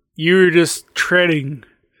 You were just treading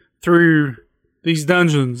through these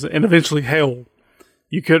dungeons and eventually hell.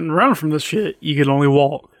 You couldn't run from this shit. You could only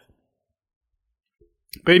walk.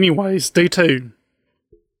 But anyways, D2.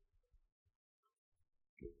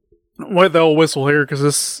 Wait the old whistle here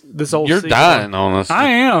because this old. You're dying on us. I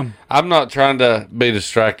am. I'm not trying to be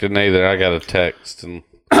distracted neither. I got a text and.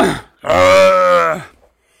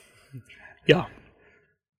 Yeah.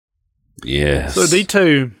 Yes. So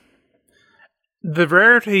D2, the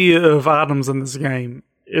rarity of items in this game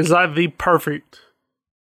is like the perfect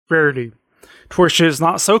rarity. To where shit is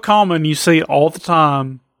not so common you see it all the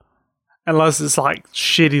time, unless it's like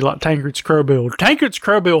shitty like Tancred's Crowbill. Tancred's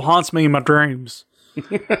Crowbill haunts me in my dreams.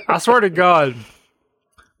 I swear to God,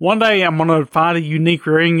 one day I'm gonna find a unique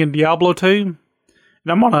ring in Diablo 2,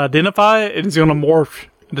 and I'm gonna identify it, and it's gonna morph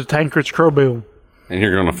into Tancred's Crowbill. And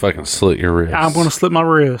you're going to fucking slit your wrist. I'm going to slit my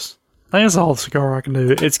wrist. I think that's all the cigar I can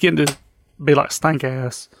do. It's getting to be like stank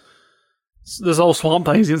ass. This old swamp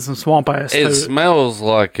thing's getting some swamp ass. It smells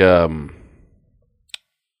like, I ain't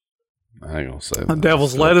going to say that.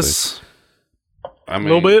 Devil's lettuce. I mean,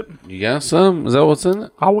 a little bit. You got some? Is that what's in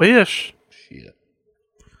it? I wish. Shit.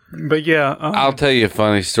 But yeah. I'll tell you a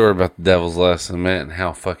funny story about the devil's lettuce in a minute and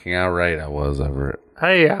how fucking irate I was over it.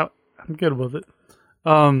 Hey, I'm good with it.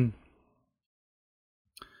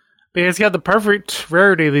 But it's got the perfect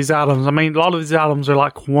rarity of these items. I mean, a lot of these items are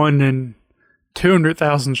like 1 in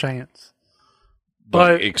 200,000 chance.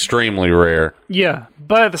 But extremely rare. Yeah,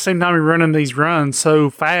 but at the same time, you're running these runs so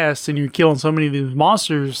fast and you're killing so many of these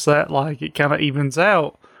monsters that like it kind of evens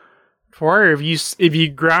out. For where if you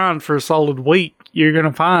grind for a solid week, you're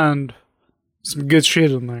gonna find some good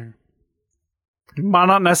shit in there. It might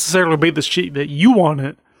not necessarily be the shit that you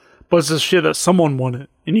wanted, but it's the shit that someone wanted,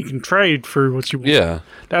 and you can trade for what you want. Yeah.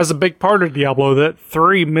 That was a big part of Diablo that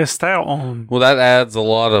 3 missed out on. Well, that adds a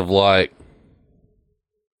lot of, like...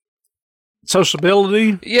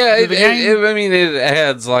 sociability. Yeah, it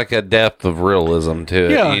adds, like, a depth of realism to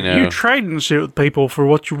it, yeah, you know? You're trading shit with people for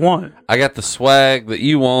what you want. I got the swag that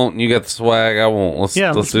you want, and you got the swag I want. Let's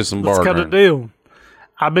do some bartering. Let's cut a deal.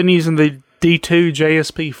 I've been using the D2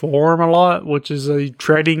 JSP forum a lot, which is a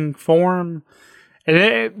trading forum.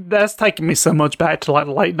 And that's taken me so much back to like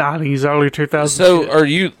the late 90s, early 2000s. So are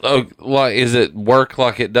you, like, is it work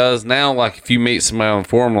like it does now? Like if you meet somebody on the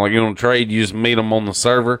forum, like you want to trade, you just meet them on the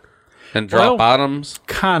server and drop items?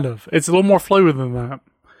 Kind of. It's a little more fluid than that.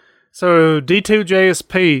 So D2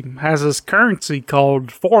 JSP has this currency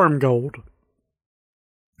called Forum Gold.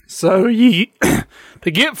 So you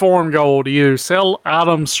to get Forum Gold, you either sell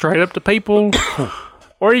items straight up to people,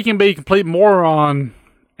 or you can be a complete moron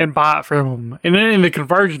and buy it from them. And then the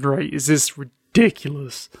conversion rate is just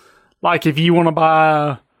ridiculous. Like if you want to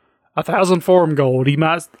buy 1,000 Forum Gold, you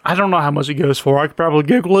might, I don't know how much it goes for. I could probably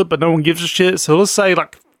Google it, but no one gives a shit. So let's say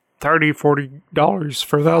like $30, $40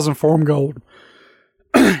 for 1,000 Forum Gold.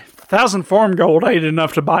 1,000 Forum Gold ain't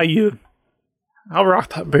enough to buy you. I'll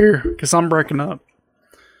rock that beer because I'm breaking up.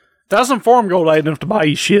 1,000 Forum Gold ain't enough to buy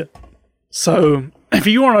you shit. So if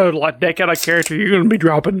you want to like deck out a character, you're going to be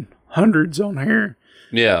dropping hundreds on here.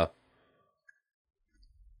 Yeah.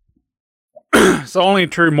 So only a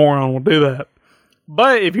true moron will do that.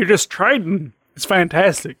 But if you're just trading, it's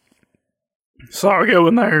fantastic. So I'll go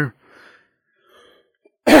in there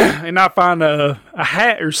and I find a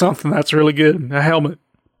hat or something that's really good, a helmet.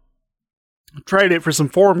 Trade it for some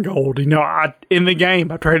Forum Gold. You know, in the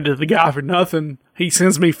game, I traded to the guy for nothing. He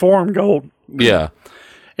sends me Forum Gold. Yeah.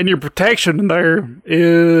 And your protection there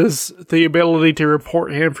is the ability to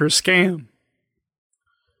report him for a scam.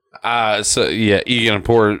 So yeah, you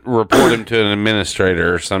can report him to an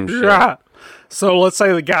administrator or some shit. Right. So let's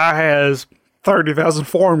say the guy has 30,000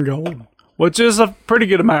 Forum Gold, which is a pretty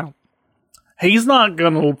good amount. He's not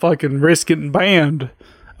going to fucking risk getting banned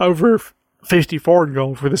over 50 Forum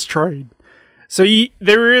Gold for this trade. So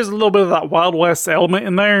there is a little bit of that Wild West element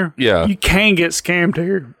in there. Yeah. You can get scammed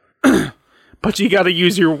here. But you got to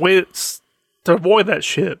use your wits to avoid that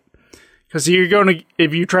shit. Because you're going to,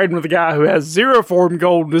 if you trade with a guy who has 0 Forum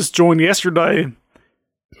Gold and just joined yesterday,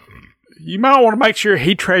 you might want to make sure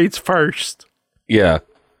he trades first. Yeah.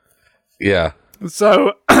 Yeah.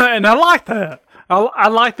 So, and I like that. I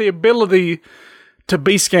like the ability to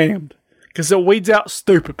be scammed because it weeds out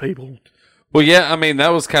stupid people. Well, yeah, I mean, that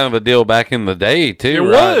was kind of a deal back in the day, too, It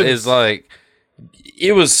right? was. It's like,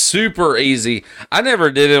 it was super easy. I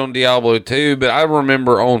never did it on Diablo 2, but I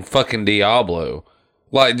remember on fucking Diablo,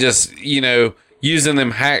 like just, you know, using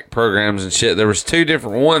them hack programs and shit. There was 2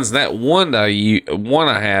 different ones, and that one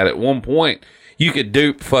I had at one point, you could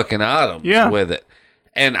dupe fucking items with it.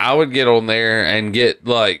 And I would get on there and get,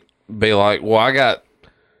 like, be like, well, I got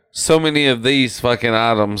so many of these fucking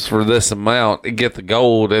items for this amount and get the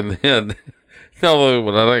gold, and then not only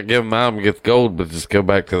would I not give them the item and get the gold, but just go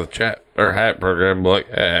back to the chat or hack program and be like,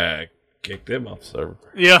 hey, kick them off the server.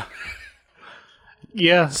 Yeah.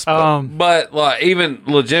 Yeah. But like, even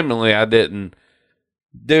legitimately, I didn't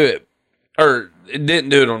do it, or didn't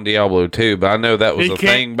do it on Diablo 2, but I know that was a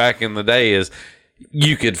thing back in the day is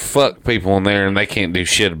you could fuck people in there and they can't do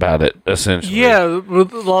shit about it, essentially. Yeah,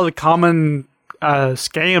 with a lot of the common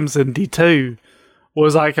scams in D2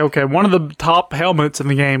 was like, okay, one of the top helmets in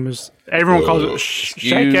the game is, everyone calls it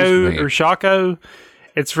Shaco or Shaco.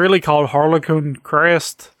 It's really called Harlequin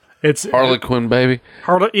Crest. It's Harlequin baby.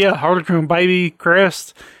 Harlequin baby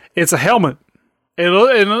crest. It's a helmet. It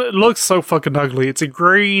looks so fucking ugly. It's a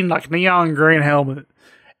green, like neon green helmet.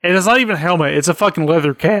 And it's not even a helmet, it's a fucking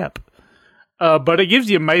leather cap. But it gives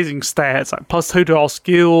you amazing stats, like +2 to all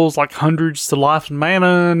skills, like hundreds to life and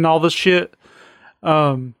mana and all this shit.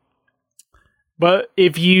 But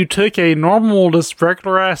if you took a normal, just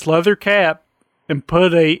regular ass leather cap and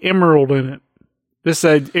put a emerald in it, just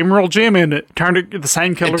an emerald gem in it, turned it the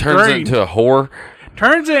same color green. It turns into a whore.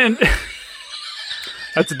 Turns in.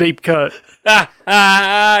 That's a deep cut.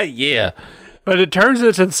 Yeah. But it turns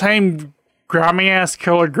into the same grimy ass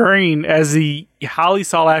color green as the highly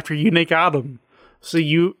sought after unique item. So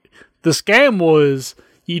the scam was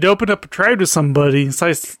you'd open up a trade with somebody and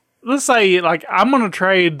say, let's say, like, I'm going to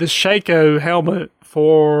trade the Shaco helmet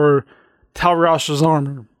for Talrash's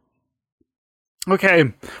armor.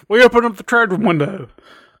 Okay, we open up the trade window.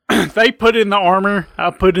 They put in the armor, I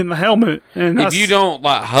put in the helmet. And if you don't,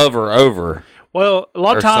 like, hover over. Well, a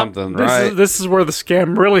lot of times, this is where the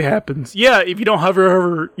scam really happens. Yeah, if you don't hover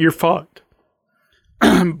over, you're fucked.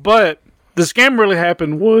 But the scam really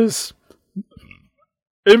happened was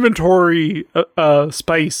inventory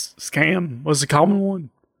space scam was a common one.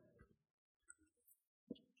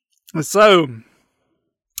 So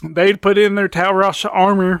they'd put in their Talrash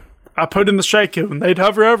armor. I put in the Shaco, and they'd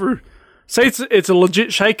hover over. Say it's a legit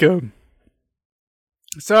Shaco.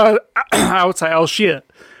 So I would say, oh shit,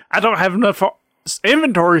 I don't have enough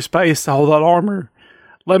inventory space to hold that armor.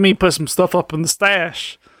 let me put some stuff up in the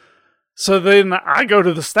stash. So then I go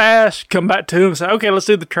to the stash, come back to him and say, okay, let's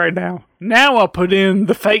do the trade now. Now I'll put in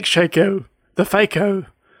the fake Shaco, the Faco.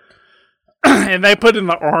 And they put in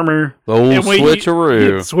the armor. The old and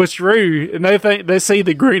switcheroo. Switcheroo. And they think they see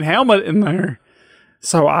the green helmet in there.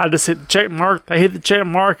 So I just hit the check mark. They hit the check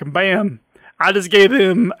mark and bam. I just gave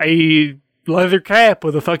them a leather cap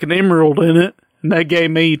with a fucking emerald in it. And they gave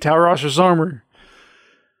me Talrash's armor.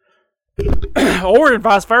 Or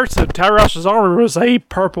vice versa. Talrash's armor was a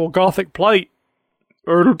purple gothic plate.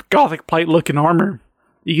 Or gothic plate looking armor.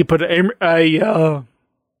 You could put a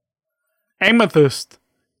amethyst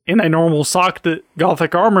in a normal socket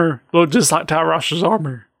gothic armor. Looked just like Talrash's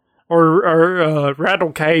armor. Or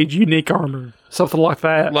Rattle Cage unique armor. Something like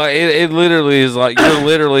that. Like, it literally is like you're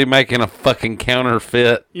literally making a fucking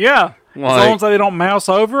counterfeit. Yeah. Like, as long as they don't mouse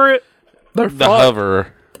over it, they're the fucked.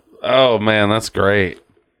 hover. Oh, man, that's great.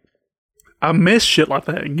 I miss shit like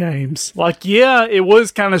that in games. Like, yeah, it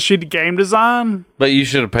was kind of shitty game design. But you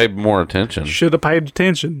should have paid more attention. Should have paid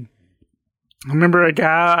attention. I remember a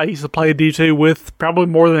guy I used to play D2 with probably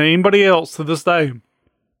more than anybody else to this day,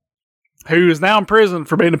 who is now in prison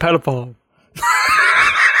for being a pedophile.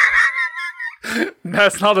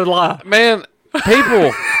 That's not a lie. Man,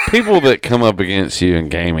 people that come up against you in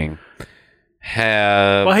gaming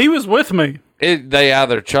have... Well, he was with me. They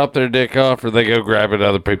either chop their dick off or they go grab at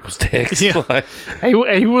other people's dicks. Yeah. Like,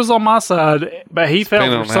 He was on my side, but he fell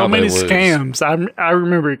Depending for on so how many they lose. scams. I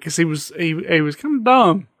remember it because he was kind of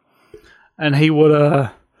dumb, and he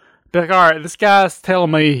would be like, "All right, this guy's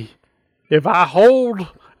telling me if I hold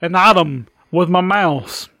an item with my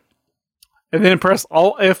mouse and then press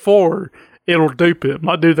Alt F4, it'll dupe it." I'm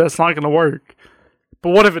like, dude, that's not going to work.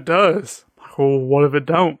 But what if it does? I'm like, well, what if it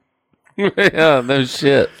don't? yeah, no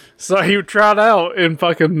shit. So he would try it out and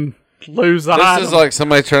fucking lose the This item. is like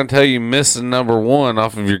somebody trying to tell you missing number 1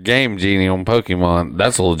 off of your game genie on Pokemon.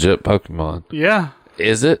 That's a legit Pokemon. Yeah.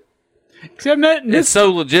 Is it? Except that It's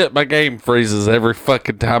so legit, my game freezes every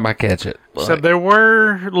fucking time I catch it. So there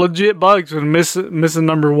were legit bugs with missing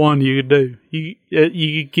number 1 you could do. You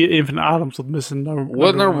could get infinite items with missing number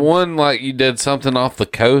Wasn't there one like you did something off the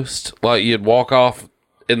coast? Like you'd walk off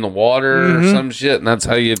in the water or some shit, and that's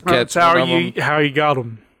how you'd catch That's one of them? how you got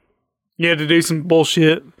them. You had to do some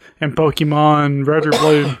bullshit in Pokemon Red or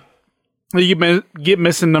Blue. You get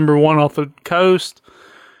missing number 1 off the coast,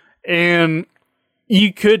 and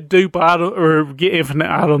you could dupe item or get infinite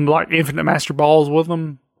item like infinite master balls with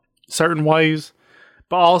them certain ways,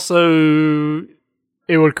 but also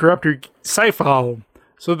it would corrupt your save file.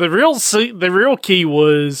 So the real key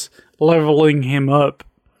was leveling him up.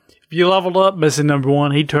 If you leveled up missing number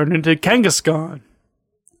 1, he turned into Kangaskhan.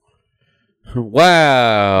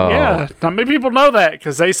 Wow. Yeah, not many people know that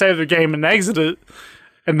because they saved their game and exited,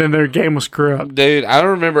 and then their game was corrupt. Dude, I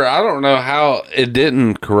don't know how it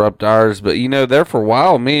didn't corrupt ours, but there for a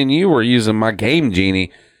while, me and you were using my game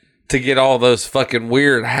genie to get all those fucking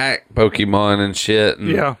weird hack Pokemon and shit. And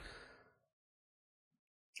Yeah.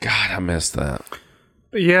 God, I missed that.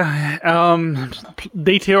 But yeah,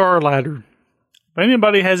 DTR ladder. If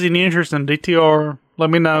anybody has any interest in DTR, let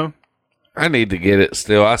me know. I need to get it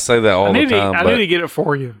still. I say that all the time. I but need to get it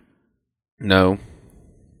for you. no.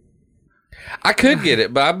 I could get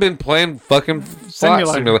it, but I've been playing fucking Flight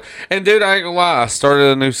Simulator. Simulator. And dude, I ain't gonna lie, I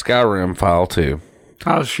started a new Skyrim file too.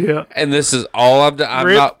 Oh shit! And this is all I've done.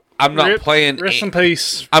 I'm not playing. Rest in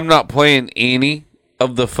peace. I'm not playing any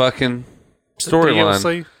of the fucking storyline.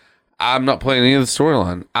 DLC. I'm not playing any of the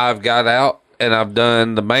storyline. I've got out and I've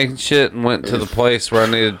done the main shit and went to the place where I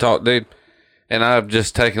needed to talk, dude. And I've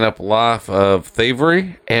just taken up a life of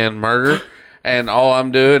thievery and murder. And all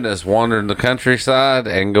I'm doing is wandering the countryside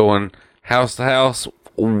and going house to house,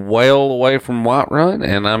 well away from Whiterun.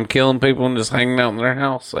 And I'm killing people and just hanging out in their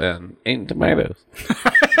house and eating tomatoes.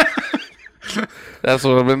 That's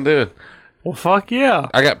what I've been doing. Well, fuck yeah.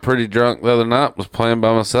 I got pretty drunk the other night, was playing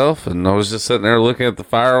by myself, and I was just sitting there looking at the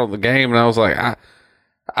fire on the game, and I was like,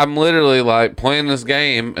 I'm literally like playing this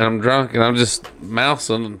game, and I'm drunk, and I'm just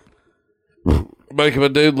mousing and making my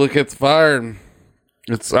dude look at the fire, and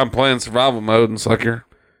I'm playing survival mode, and it's like you're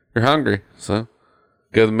hungry, so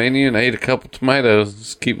go to the menu and ate a couple tomatoes, and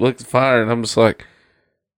just keep looking at the fire, and I'm just like,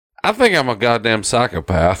 I think I'm a goddamn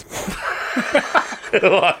psychopath.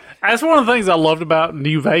 That's one of the things I loved about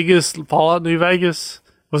New Vegas, Fallout New Vegas,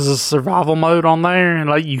 was the survival mode on there, and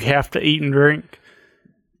like you have to eat and drink.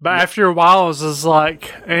 But after a while, it's just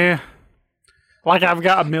like, like I've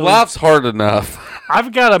got a million. Life's hard enough.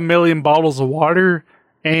 I've got a million bottles of water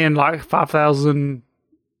and like 5,000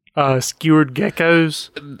 skewered geckos.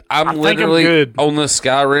 I think I'm literally good. on the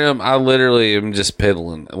Skyrim. I literally am just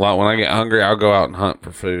piddling. Like when I get hungry, I'll go out and hunt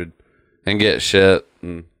for food and get shit.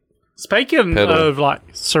 And Speaking Piddle. of like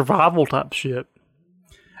survival type shit,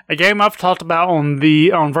 a game I've talked about on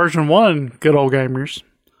version 1, good old gamers,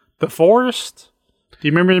 The Forest. Do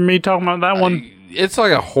you remember me talking about that one? it's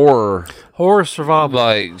like a horror, Survival,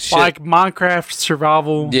 like shit. like Minecraft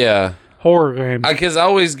survival Yeah, horror game. because I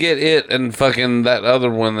always get it and fucking that other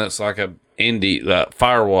one that's like a indie,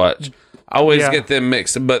 Firewatch. I always Yeah. get them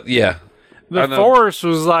mixed. But yeah, I The know. Forest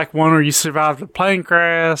was like one where you survived a plane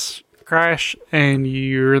crash, and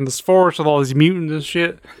you're in this forest with all these mutants and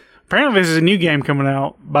shit. Apparently, there's a new game coming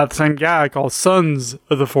out by the same guy called Sons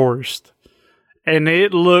of the Forest. And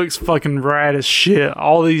it looks fucking rad as shit.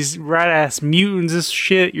 All these rad ass mutants and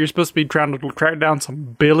shit. You're supposed to be trying to track down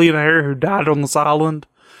some billionaire who died on this island.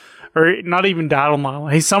 Or not even died on the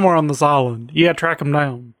island. He's somewhere on this island. You gotta track him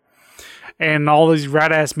down. And all these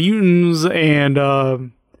rad ass mutants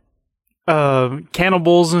and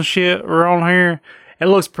cannibals and shit are on here. It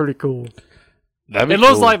looks pretty cool. That'd be It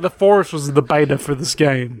looks cool. like The Forest was the beta for this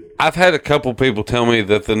game. I've had a couple people tell me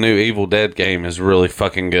that the new Evil Dead game is really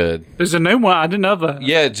fucking good. There's a new one. I didn't know that.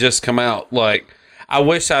 Yeah, it just come out. Like, I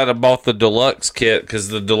wish I'd have bought the deluxe kit because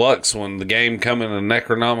the deluxe one, the game coming in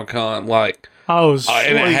Necronomicon, like, Oh,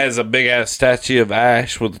 and it has a big ass statue of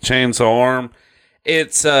Ash with a chainsaw arm.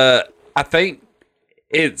 It's, I think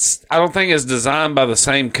I don't think it's designed by the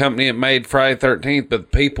same company that made Friday 13th, but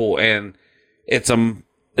the people, and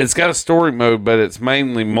it's got a story mode, but it's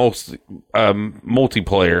mainly mostly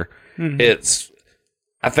multiplayer. Mm-hmm. It's,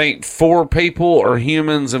 I think 4 people are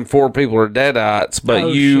humans and 4 people are deadites, but Oh,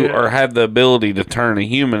 you shit. have the ability to turn a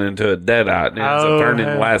human into a deadite and ends Oh, up turning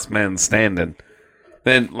hell. last man standing.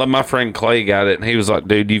 Then like, my friend Clay got it, and he was like,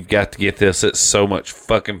 dude, you've got to get this. It's so much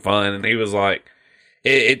fucking fun. And he was like,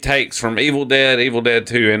 it takes from Evil Dead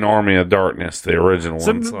 2, and Army of Darkness, the original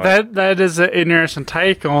So ones. Like, that is an interesting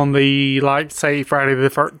take on the, like, say Friday the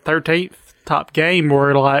 13th top game,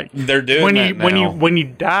 where like they're doing when that you now. when you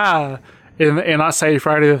die and I say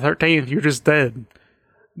Friday the 13th, you're just dead.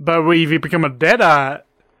 But if you become a deadite,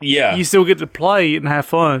 yeah. you still get to play and have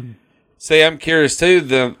fun. See, I'm curious too.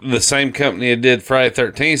 The same company that did Friday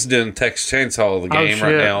 13th is doing Texas Chainsaw the game right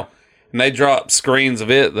shit. now. And they dropped screens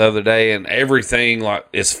of it the other day, and everything like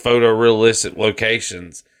is photorealistic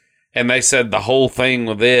locations. And they said the whole thing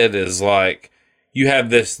with it is like you have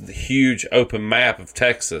this huge open map of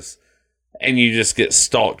Texas, and you just get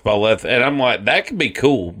stalked by left. And I'm like, that could be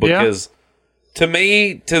cool because to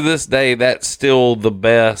me, to this day, that's still the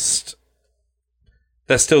best.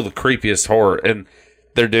 That's still the creepiest horror. And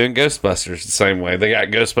they're doing Ghostbusters the same way. They got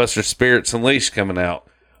Ghostbusters Spirits Unleashed coming out.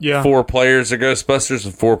 Yeah. 4 players are Ghostbusters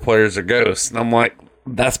and 4 players are ghosts. And I'm like,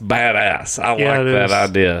 that's badass. I Yeah, like it that is.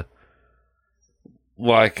 idea.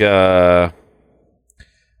 Like,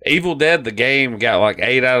 Evil Dead, the game, got like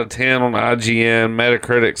 8 out of 10 on IGN.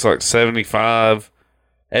 Metacritic's like 75.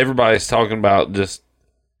 Everybody's talking about just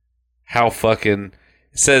how fucking...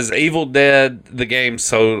 It says Evil Dead, the game,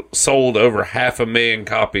 sold over 500,000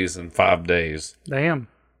 copies in 5 days. Damn.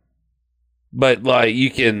 But, like, you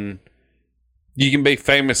can be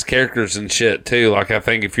famous characters and shit, too. Like, I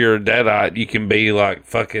think if you're a Deadite, you can be, like,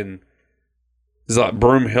 fucking... It's like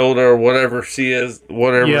Broomhilda or whatever she is,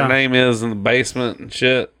 whatever Yeah. her name is in the basement and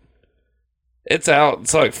shit. It's out.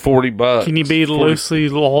 It's like $40. Can you be 40 Lucy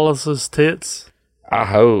Lawless's tits? I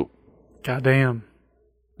hope. Goddamn.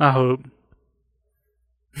 I hope.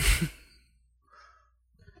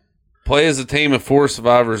 Play as a team of 4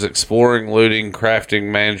 survivors exploring, looting,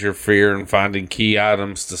 crafting, manage your fear, and finding key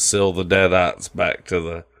items to seal the Deadites back to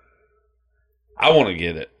the... I want to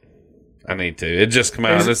get it. I need to. It just come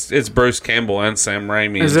out. It's Bruce Campbell and Sam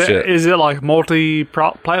Raimi Is and it shit. is it like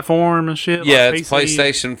multi-platform and shit? Yeah, like it's PC?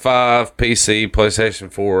 PlayStation 5, PC,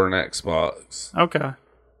 PlayStation 4, and Xbox. Okay.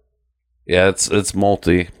 Yeah, it's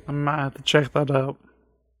multi. I might have to check that out.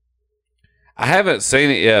 I haven't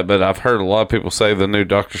seen it yet, but I've heard a lot of people say the new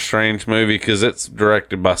Doctor Strange movie because it's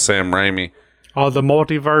directed by Sam Raimi. Oh, the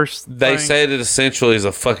multiverse They thing? said it essentially is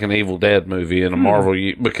a fucking Evil Dead movie in a Marvel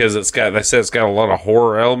because they said it's got a lot of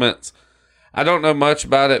horror elements. I don't know much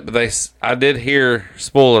about it, but I did hear,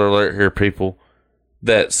 spoiler alert here, people,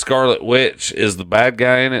 that Scarlet Witch is the bad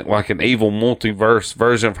guy in it, like an evil multiverse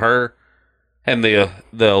version of her. And the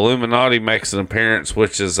Illuminati makes an appearance,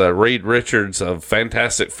 which is Reed Richards of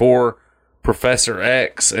Fantastic Four, Professor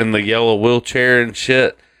X, in the yellow wheelchair and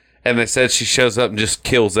shit. And they said she shows up and just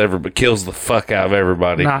kills the fuck out of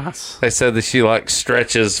everybody. Nice. They said that she like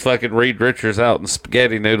stretches fucking Reed Richards out in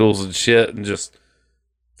spaghetti noodles and shit and just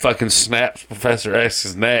fucking snaps Professor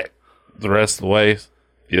X's neck the rest of the way.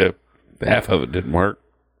 Yeah, half of it didn't work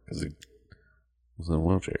because he was in a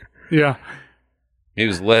wheelchair. Yeah. He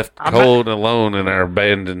was left cold and alone in our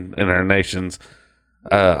abandoned, in our nation's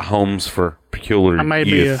homes for peculiar I made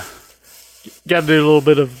youth. got to do a little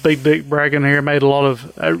bit of big dick bragging here. Made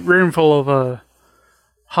a room full of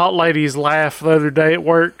hot ladies laugh the other day at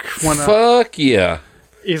work when Fuck yeah.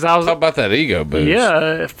 I was How about that ego boost?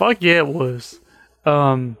 yeah, fuck yeah, it was.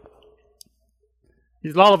 There's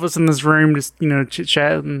a lot of us in this room just chit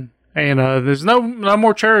chatting, and there's no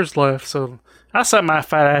more chairs left. So I sat my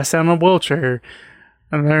fat ass down in a wheelchair,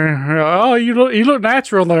 and they're oh you look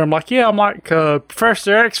natural there. I'm like yeah, I'm like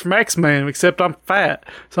Professor X from X-Men, except I'm fat,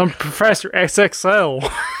 so I'm Professor XXL.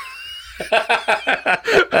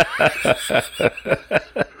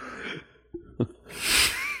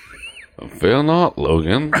 Fear not,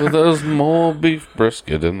 Logan, for there's more beef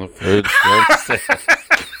brisket in the fridge.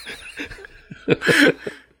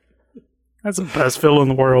 That's the best feeling in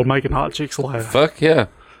the world, making hot chicks laugh. Fuck yeah.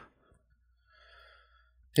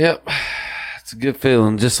 Yep. It's a good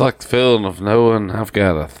feeling, just like the feeling of knowing I've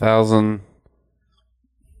got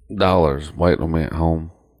 $1,000 waiting on me at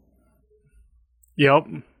home Yep.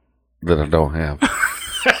 that I don't have.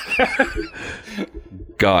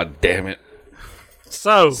 God damn it.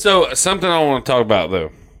 So Something I want to talk about, though.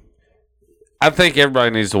 I think everybody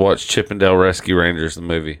needs to watch Chippendale Rescue Rangers, the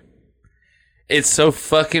movie. It's so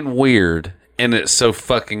fucking weird, and it's so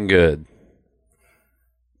fucking good.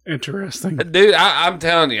 interesting. Dude, I'm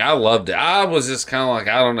telling you, I loved it. I was just kind of like,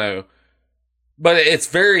 I don't know. But it's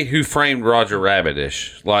very Who Framed Roger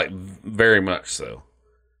Rabbit-ish. Like, very much so.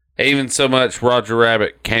 Even so much Roger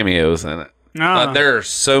Rabbit cameos in it. Like, there are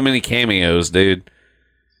so many cameos, dude.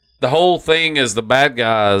 The whole thing is the bad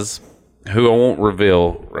guys, who I won't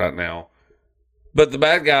reveal right now, but the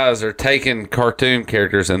bad guys are taking cartoon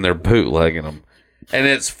characters and they're bootlegging them. And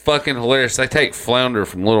it's fucking hilarious. They take Flounder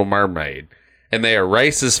from Little Mermaid and they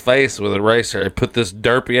erase his face with an eraser. They put this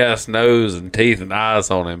derpy-ass nose and teeth and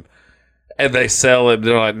eyes on him. And they sell him.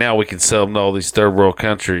 They're like, now we can sell him to all these third world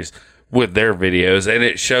countries with their videos. And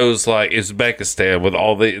it shows like Uzbekistan with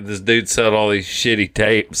all this dude selling all these shitty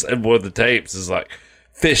tapes. And one of the tapes is like,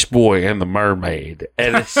 Fish Boy and the Mermaid.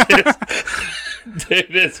 And it's just,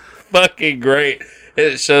 dude, it's fucking great. And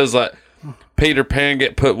it shows like Peter Pan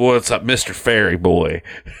get put once like Mr. Fairy Boy.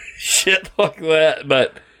 Shit like that.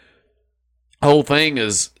 But the whole thing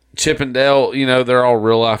is Chip and Dale, they're all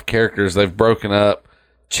real life characters. They've broken up.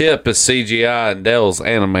 Chip is CGI and Dale's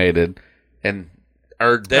animated. And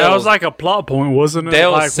that was like a plot point, wasn't it?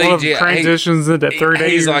 Dale's like CGI, one of the transitions into 3D.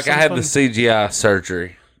 He's like, I had the CGI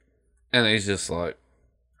surgery. And he's just like,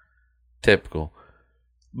 typical.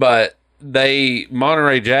 But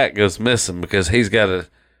Monterey Jack goes missing because he's given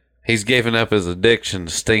up his addiction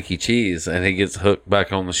to stinky cheese and he gets hooked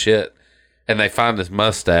back on the shit. And they find his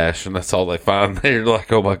mustache and that's all they find. They're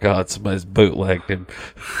like, oh my God, somebody's bootlegged him.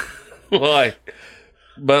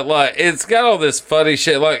 But it's got all this funny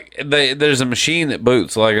shit. Like there's a machine that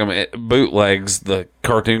bootlegs the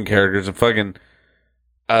cartoon characters and fucking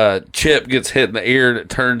Chip gets hit in the ear and it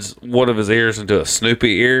turns one of his ears into a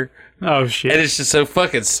Snoopy ear. Oh shit! And it's just so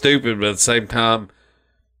fucking stupid, but at the same time,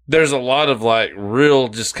 there's a lot of like real,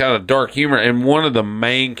 just kind of dark humor. And one of the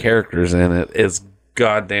main characters in it is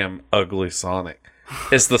goddamn ugly Sonic.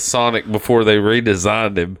 It's the Sonic before they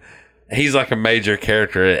redesigned him. He's like a major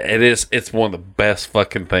character. It's one of the best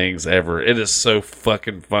fucking things ever. It is so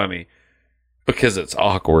fucking funny because it's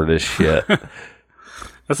awkward as shit. That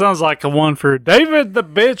sounds like a one for David the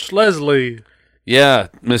Bitch Leslie. Yeah,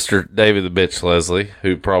 Mr. David the Bitch Leslie,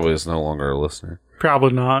 who probably is no longer a listener.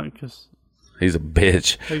 Probably not, because he's a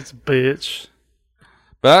bitch. He's a bitch.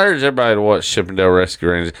 But I urge everybody to watch Chippendale Rescue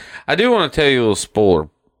Rangers. I do want to tell you a little spoiler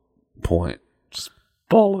point.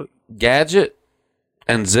 Spoil it. Gadget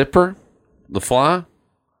and Zipper, the fly,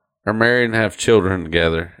 are married and have children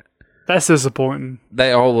together. That's disappointing.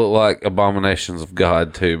 They all look like abominations of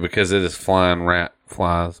God, too, because it is flying rat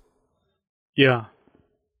flies. Yeah.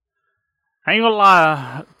 I ain't gonna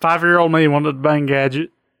lie, 5-year-old me wanted to bang Gadget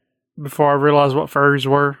before I realized what furries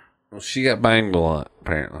were. Well, she got banged a lot,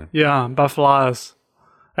 apparently. Yeah, by flies.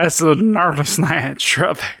 That's a gnarly snatch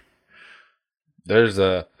right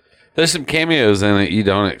there. There's some cameos in it you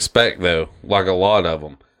don't expect, though, like a lot of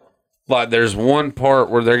them. Like, there's one part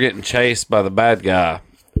where they're getting chased by the bad guy,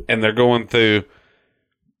 and they're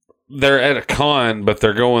at a con, but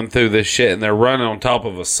they're going through this shit, and they're running on top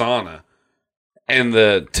of a sauna. And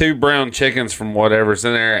the two brown chickens from whatever's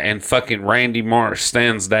in there, and fucking Randy Marsh,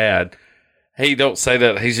 Stan's dad, he don't say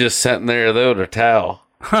that. He's just sitting there with a towel.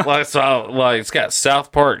 It's got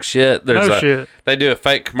South Park shit. Shit. They do a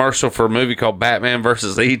fake commercial for a movie called Batman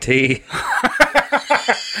versus E.T.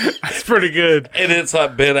 That's pretty good. And it's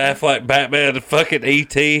like Ben Affleck, Batman, and fucking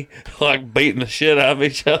E.T. like beating the shit out of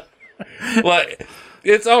each other. Like,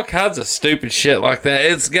 it's all kinds of stupid shit like that.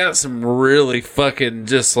 It's got some really fucking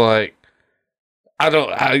just like,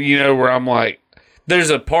 where I'm like, there's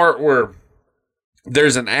a part where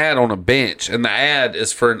there's an ad on a bench, and the ad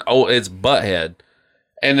is for it's Butthead.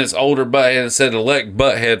 And this older Butthead said, elect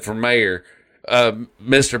Butthead for mayor.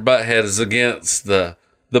 Mr. Butthead is against the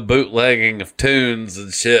bootlegging of tunes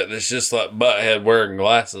and shit. And it's just like Butthead wearing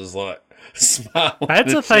glasses, like smiling.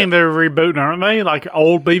 That's a thing they're rebooting, aren't they? Like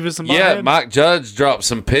old Beavis and Butthead? Yeah, Mike Judge dropped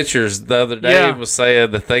some pictures the other day and was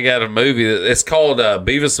saying that they got a movie it's called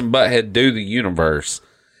Beavis and Butthead Do the Universe.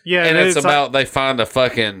 Yeah, and it's about they find a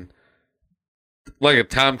fucking like a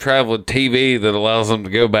time traveling TV that allows them to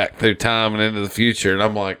go back through time and into the future. And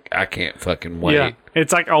I'm like, I can't fucking wait. Yeah,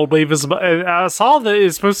 it's like old Beavis. But I saw that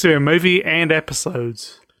it's supposed to be a movie and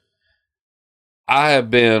episodes. I have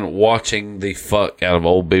been watching the fuck out of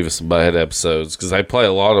old Beavis and Butthead episodes because they play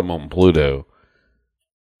a lot of them on Pluto.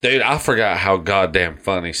 Dude, I forgot how goddamn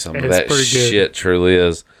funny some of that shit truly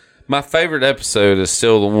is. My favorite episode is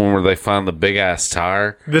still the one where they find the big ass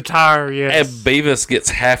tire. The tire, yes. And Beavis gets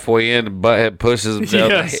halfway in and Butthead pushes him down.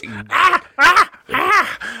 Yes.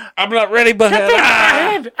 I'm not ready,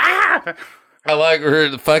 Butthead. I like her,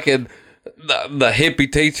 the fucking the hippie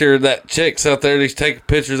teacher, that chick's out there, and he's taking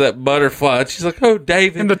pictures of that butterfly. And she's like, "Oh,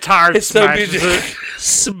 David." And the tire it's so smashes it.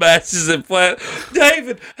 Smashes it flat.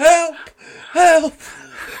 David, help! Help!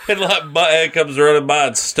 And like Butthead comes running by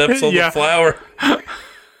and steps on the flower.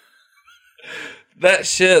 That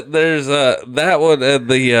shit, there's that one and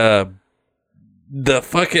the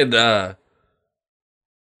fucking oh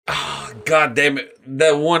god damn it,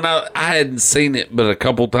 that one I hadn't seen it but a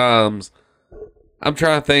couple times. I'm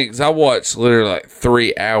trying to think, 'cause I watched literally like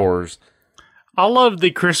 3 hours. I love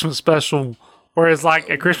the Christmas special where it's like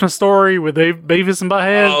a Christmas story with Beavis and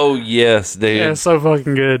Butthead. Oh yes, dude. Yeah, it's so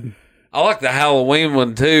fucking good. I like the Halloween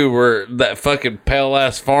one too, where that fucking pale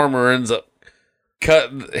ass farmer ends up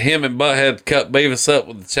him and Butthead cut Beavis up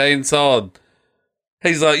with the chainsaw. And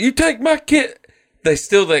he's like, "You take my kid." They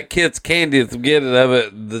steal that kid's candy at the beginning of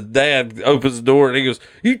it. The dad opens the door and he goes,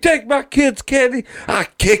 "You take my kid's candy, I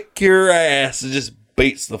kick your ass," and just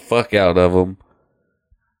beats the fuck out of him.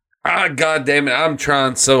 Ah, god damn it! I'm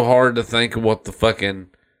trying so hard to think of what the fucking.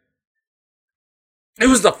 It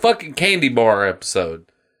was the fucking candy bar episode.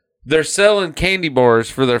 They're selling candy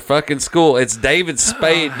bars for their fucking school. It's David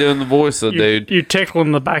Spade doing the voice of dude. You're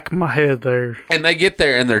tickling the back of my head there. And they get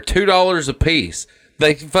there and they're $2 a piece.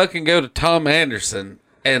 They fucking go to Tom Anderson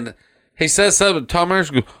and he says something. Tom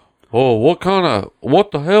Anderson goes, "Oh,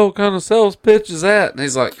 what the hell kind of sales pitch is that?" And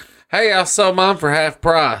he's like, "Hey, I'll sell mine for half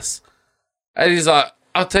price." And he's like,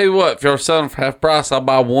 "I'll tell you what, if you're selling for half price, I'll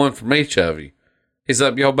buy one from each of you." He's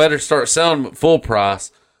like, "Y'all better start selling them at full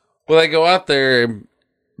price." Well, they go out there and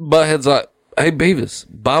Butthead's like, "Hey, Beavis,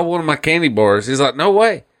 buy one of my candy bars." He's like, "No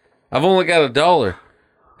way. I've only got $1."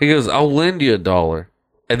 He goes, "I'll lend you $1.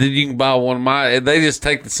 And then you can buy one of mine." And they just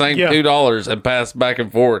take the same $2 and pass back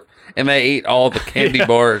and forth. And they eat all the candy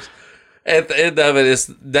bars. At the end of it, it's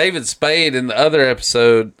David Spade in the other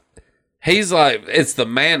episode. He's like, it's the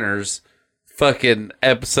manners fucking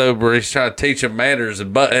episode where he's trying to teach him manners.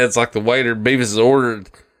 And Butthead's like the waiter Beavis is ordered.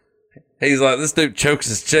 He's like, this dude chokes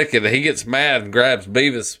his chicken. And he gets mad and grabs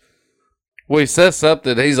Beavis. Well, he says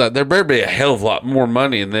something. He's like, "There better be a hell of a lot more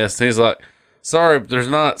money in this." And he's like, "Sorry, but there's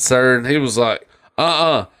not, sir." And he was like,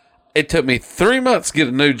 "It took me 3 months to get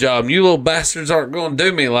a new job. And you little bastards aren't going to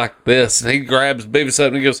do me like this." And he grabs Beavis up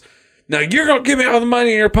and he goes, "Now you're going to give me all the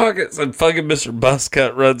money in your pockets." And fucking Mr.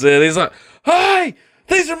 Buzzcut runs in. He's like, "Hey,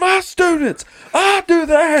 these are my students. I do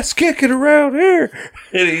the ass kicking around here."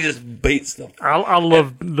 And he just beats them. I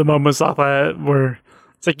love the moments like that where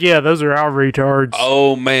it's like, yeah, those are our retards.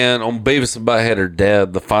 Oh, man. On Beavis and Butthead Are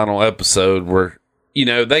Dead, the final episode where,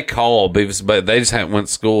 they call Beavis and Butthead. They just haven't went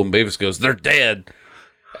to school, and Beavis goes, "They're dead."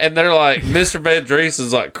 And they're like, Mr. Van Dries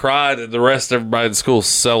is like crying, and the rest of everybody in school is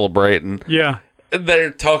celebrating. Yeah. And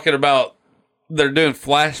they're talking about, they're doing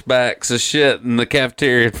flashbacks of shit in the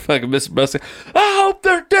cafeteria. And fucking Mr. Buzzcut, "I hope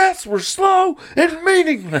their deaths were slow and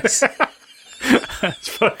meaningless." That's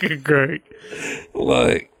fucking great.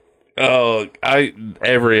 Like,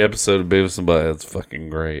 every episode of Beavis and Butthead's fucking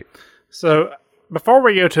great. So, before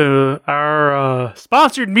we go to our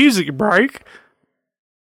sponsored music break,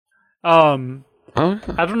 I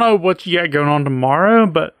don't know what you got going on tomorrow,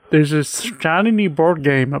 but there's this shiny new board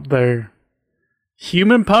game up there.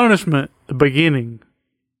 Human Punishment, the beginning.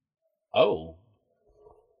 Oh.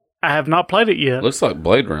 I have not played it yet. Looks like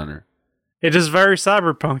Blade Runner. It is very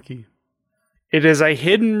cyberpunky. It is a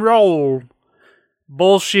hidden role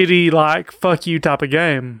bullshitty, like, fuck you type of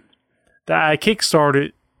game that I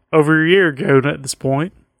kickstarted over a year ago at this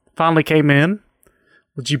point. Finally came in.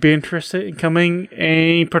 Would you be interested in coming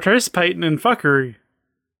and participating in fuckery?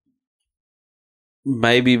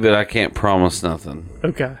 Maybe, but I can't promise nothing.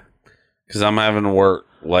 Okay. Because I'm having to work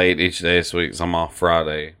late each day this week, so I'm off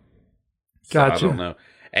Friday. So Gotcha. I don't know.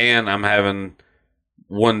 And I'm having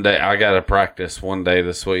one day, I got to practice one day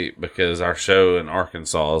this week because our show in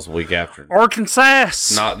Arkansas is the week after.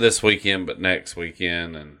 Arkansas! Not this weekend, but next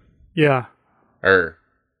weekend. And Yeah.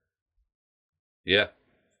 Yeah.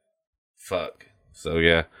 Fuck. So,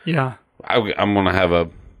 yeah. Yeah. I'm going to have a,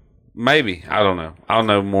 maybe, I don't know. I'll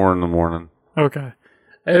know more in the morning. Okay.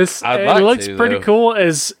 It I'd looks like to, pretty though. cool.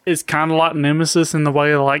 It's kind of like Nemesis in the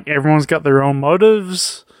way, like, everyone's got their own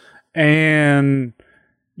motives, and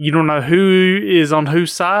you don't know who is on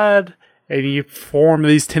whose side, and you form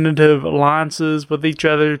these tentative alliances with each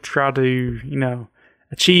other to try to,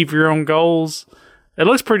 achieve your own goals. It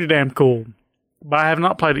looks pretty damn cool, but I have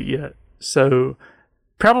not played it yet. So,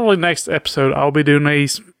 probably next episode, I'll be doing a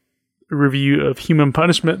review of Human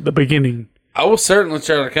Punishment: The Beginning. I will certainly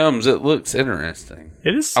try to come. It looks interesting.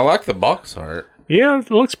 It is. I like the box art. Yeah,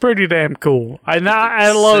 it looks pretty damn cool. I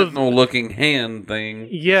love. Sentinel looking hand thing.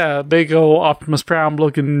 Yeah, big old Optimus Prime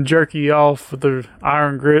looking jerky off with the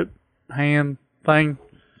iron grip hand thing.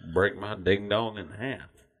 Break my ding dong in half.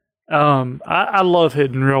 I love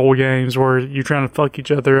hit and roll games where you're trying to fuck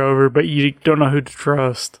each other over, but you don't know who to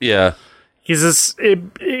trust. Yeah. Because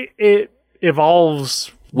it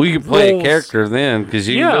evolves. We could play roles. a character then, because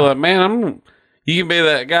you Yeah. can be like, man, you can be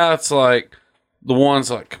that guy that's like, the one's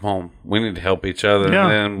like, come on, we need to help each other. Yeah.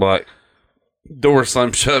 And then, like, door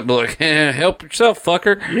slam shut, be like, help yourself,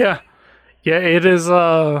 fucker. Yeah. Yeah, it is,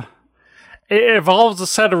 it involves a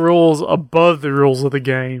set of rules above the rules of the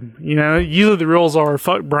game. Usually the rules are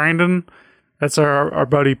fuck Brandon. That's our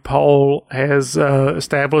buddy Paul has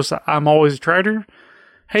established. I'm always a traitor.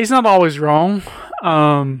 He's not always wrong.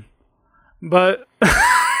 But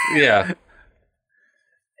Yeah.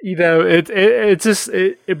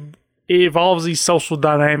 it evolves these social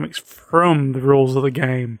dynamics from the rules of the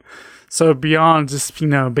game. So beyond just,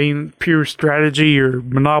 being pure strategy or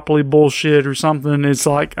Monopoly bullshit or something, it's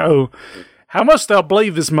like, oh, how much do I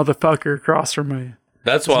believe this motherfucker across from me?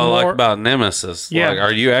 That's what I more- like about Nemesis. Yeah. Like,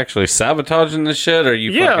 are you actually sabotaging this shit, or are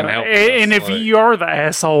you Yeah, fucking helping and us? if Like, you are the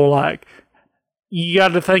asshole, like, you got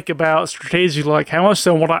to think about strategy, like, how much do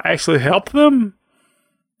I want to actually help them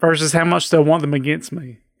versus how much do I want them against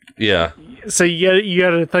me? Yeah. So you got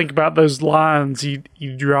to think about those lines you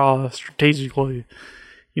draw strategically.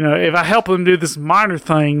 If I help them do this minor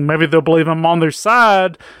thing, maybe they'll believe I'm on their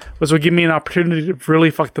side, which will give me an opportunity to really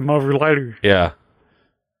fuck them over later. Yeah.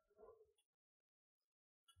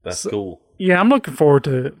 That's cool. Yeah, I'm looking forward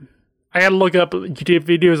to it. I got to look up YouTube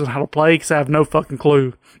videos on how to play because I have no fucking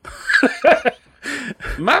clue.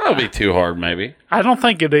 Might not be too hard, maybe. I don't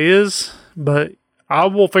think it is, but I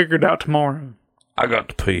will figure it out tomorrow. I got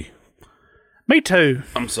to pee. Me too.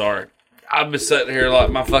 I'm sorry. I've been sitting here like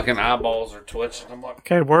my fucking eyeballs are twitching. I'm like,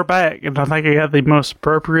 Okay, we're back, and I think I got the most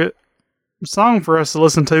appropriate song for us to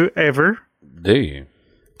listen to ever. do you?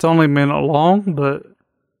 It's only a minute long, but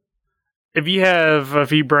if you have a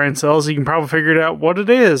few brain cells, you can probably figure it out what it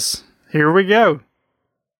is. Here we go.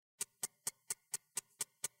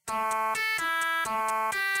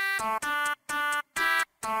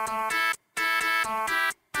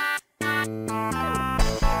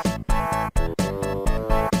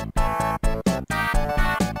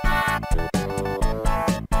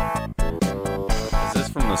 Is this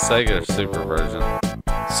from the Sega Super version?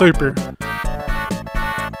 Super.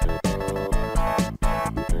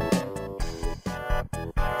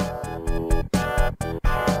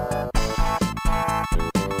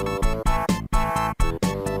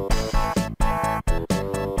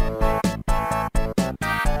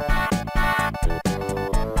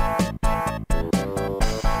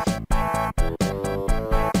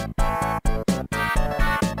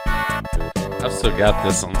 I've still got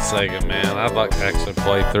this on Sega, man. I'd like to actually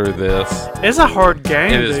play through this. It's a hard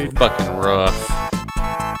game, It is dude. fucking rough.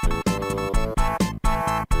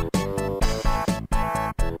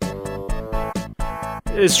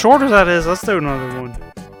 As short as that is, let's do another one.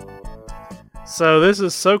 So this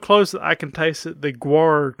is so close that I can taste it. The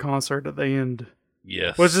Gwar concert at the end,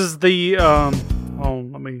 Yes. which is the Oh,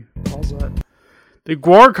 let me pause that. The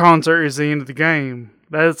Gwar concert is the end of the game.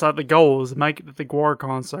 That's like the goal, is to make it to the Gwar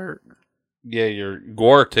concert. Yeah, your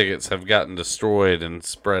Gwar tickets have gotten destroyed and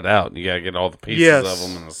spread out, and you gotta get all the pieces Yes. of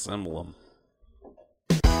them and assemble them.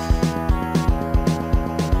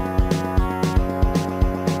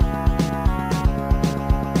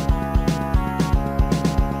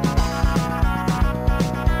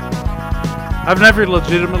 I've never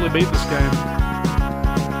legitimately beat this game.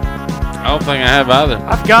 I don't think I have either.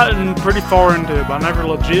 I've gotten pretty far into it, but I never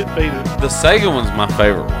legit beat it. The Sega one's my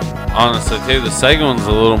favorite one, honestly, too. The Sega one's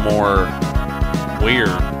a little more weird,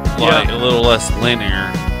 like a little less linear.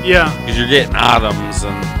 Yeah. Because you're getting items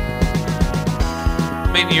and...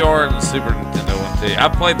 I mean, you are in the Super Nintendo one, too. I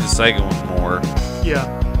played the Sega one more. Yeah.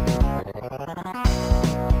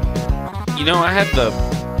 You know, I had the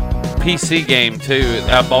PC game, too.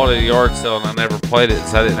 I bought it at a yard sale, and I never played it,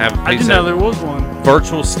 so I didn't have a PC. I didn't know there was one.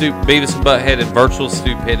 Beavis and Butthead and Virtual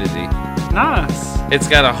Stupidity. Nice. It's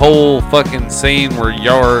got a whole fucking scene where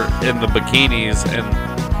you're in the bikinis and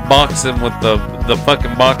boxing with the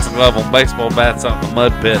fucking boxing glove on baseball bats out in the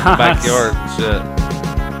mud pit in the backyard and shit.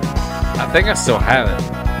 I think I still have it.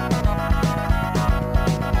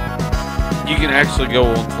 You can actually go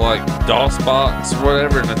onto like DOSBox or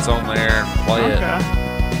whatever, and it's on there and play it.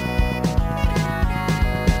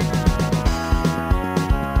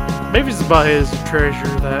 Beavis and Butthead is a treasure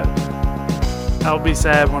that I'll be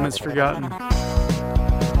sad when it's forgotten.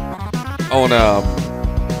 On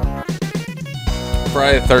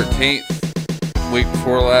Friday the 13th, week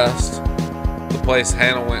before last, the place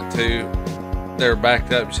Hannah went to, they were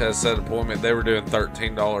backed up. She had a set appointment. They were doing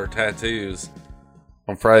 $13 tattoos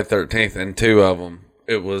on Friday the 13th, and two of them,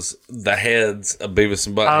 it was the heads of Beavis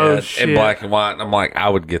and Butthead in black and white. And I'm like, I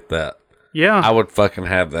would get that. Yeah. I would fucking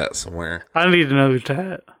have that somewhere. I need another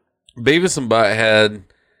tat. Beavis and Butthead,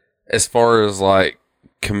 as far as like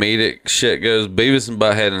comedic shit goes, Beavis and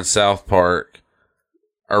Butthead and South Park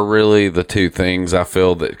are really the two things I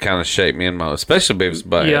feel that kind of shape me in my, especially Beavis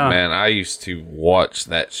and Butthead, man. I used to watch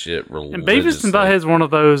that shit religiously. And Beavis and Butthead's one of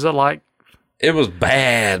those that like... It was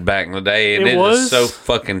bad back in the day, and it was so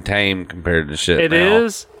fucking tame compared to shit It now.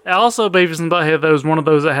 is. Also, Beavis and Butthead, that was one of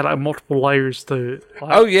those that had like multiple layers to it.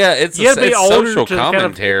 Like, oh, yeah, it's social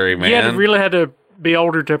commentary, man. You really had to be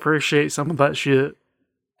older to appreciate some of that shit.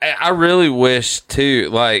 I really wish,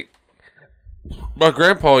 too, like, my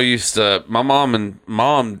grandpa used to,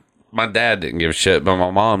 my dad didn't give a shit, but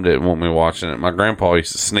my mom didn't want me watching it. My grandpa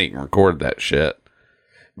used to sneak and record that shit.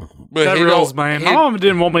 But that rules, man. My mom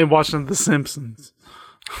didn't want me watching The Simpsons.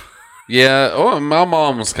 Yeah, well, my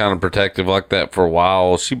mom was kind of protective like that for a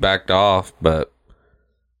while. She backed off, but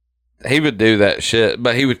he would do that shit.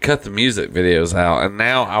 But he would cut the music videos out, and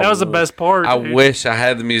now that was the best part. I wish I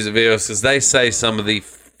had the music videos because they say some of the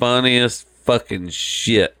funniest fucking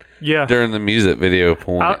shit. Yeah. During the music video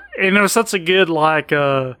point, and it was such a good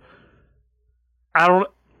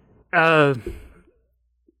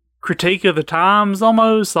critique of the times,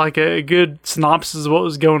 almost like a good synopsis of what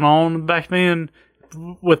was going on back then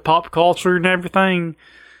with pop culture and everything.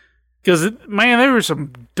 Because man, there was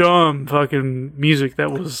some dumb fucking music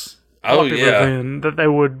that was popular then that they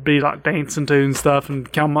would be like dancing to and stuff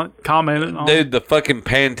and commenting on. Dude, the fucking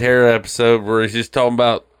Pantera episode where he's just talking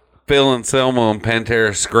about Phil and Selma and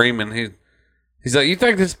Pantera screaming. He's like, you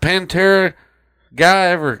think this Pantera guy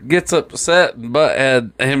ever gets upset?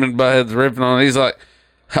 And him and Butthead's ripping on it. He's like,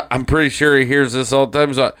 I'm pretty sure he hears this all the time.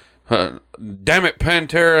 He's like, damn it,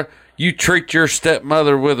 Pantera, you treat your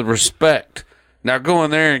stepmother with respect. Now go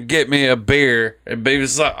in there and get me a beer. And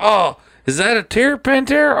Beavis like, oh, is that a tear,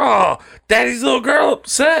 Pantera? Oh, Daddy's little girl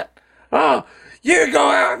upset. Oh, you go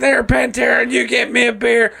out there, Pantera, and you get me a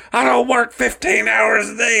beer. I don't work 15 hours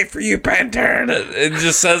a day for you, Pantera. It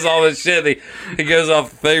just says all this shit. He goes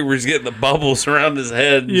off the thing where he's getting the bubbles around his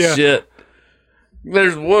head and shit.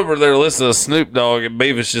 There's one where they're listening to Snoop Dogg, and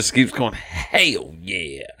Beavis just keeps going, hell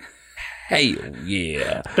yeah. Hell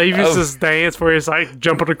yeah. Beavis' dance where he's like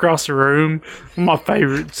jumping across the room. One of my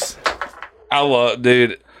favorites. I love,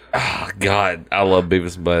 dude. Oh, God. I love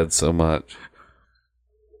Beavis and Butthead so much.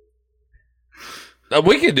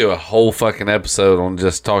 We could do a whole fucking episode on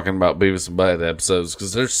just talking about Beavis and Butthead episodes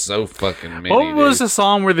because there's so fucking many. What was the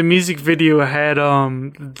song where the music video had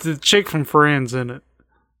the chick from Friends in it?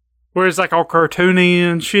 Where it's like all cartoony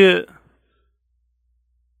and shit.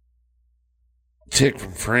 Chick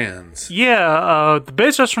from Friends. Yeah, the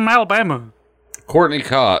bitch was from Alabama. Courtney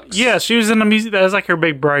Cox. Yeah, she was in the music. That was like her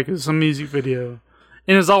big break. It was some music video.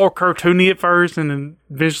 And it was all cartoony at first and then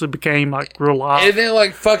eventually became like real life. And then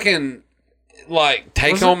like fucking like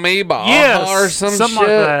Take was On it? Me by Yes, Aha or something like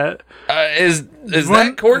that. Is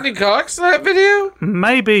that Courtney Cox in that video?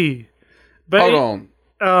 Maybe. But hold on.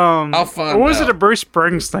 I'll find or was out. it a Bruce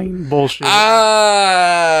Springsteen bullshit?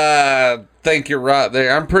 I think you're right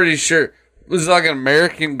there. I'm pretty sure it was like an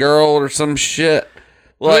American Girl or some shit.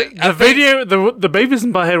 Like the video, the Beavis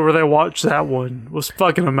and Butthead where they watched that one was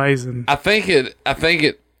fucking amazing. I think it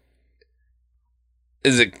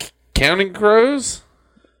is it Counting Crows?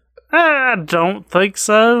 I don't think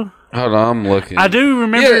so. Hold on, I'm looking. I do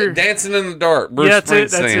remember. Yeah, Dancing in the Dark. Bruce Yeah, that's it.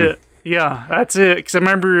 Springsteen. That's it. Yeah, that's it. Because I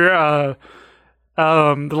remember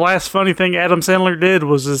the last funny thing Adam Sandler did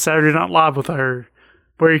was a Saturday Night Live with her,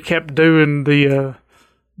 where he kept doing the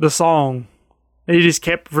song. He just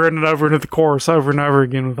kept running over into the chorus over and over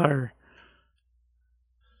again with her.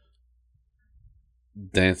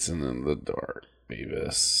 Dancing in the Dark,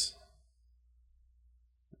 Beavis.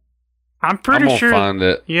 I'm I'm pretty gonna sure. find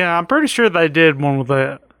it. Yeah, I'm pretty sure they did one with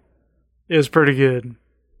that. It was pretty good.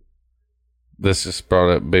 This just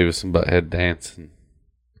brought up Beavis and Butthead dancing.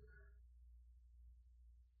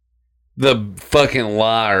 The fucking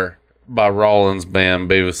Liar by Rollins Band,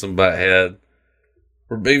 Beavis and Butthead.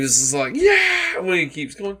 Where Beavis is like, yeah, when he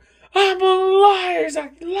keeps going, I'm a liar. He's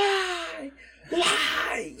like, lie,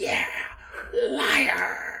 yeah,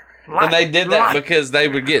 liar. And they did that because they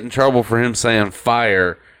would get in trouble for him saying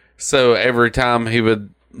fire. So every time he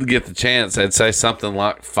would get the chance, they'd say something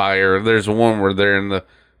like fire. There's one where they're in the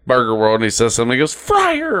burger world and he says something, he goes,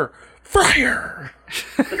 fryer.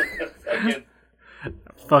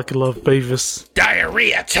 Fucking love Beavis.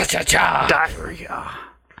 Diarrhea, cha-cha-cha. Diarrhea.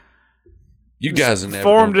 You guys are never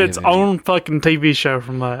Formed gonna its get any. own fucking TV show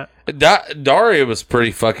from that. Daria was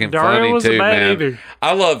pretty fucking Daria funny wasn't too, bad man. either.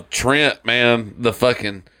 I love Trent, man. The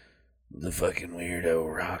fucking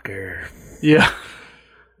weirdo rocker. Yeah.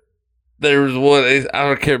 There was one,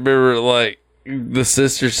 I can't remember, like, the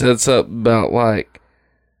sister said something about, like,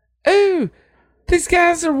 oh, these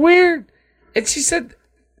guys are weird. And she said,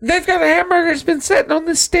 they've got a hamburger that's been sitting on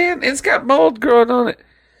this stand and it's got mold growing on it.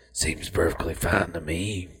 Seems perfectly fine to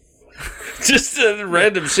me. Just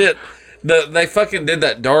random shit. They fucking did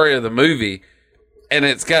that Daria the movie, and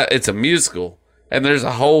it's a musical, and there's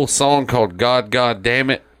a whole song called God Damn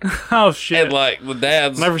It. Oh shit. And like the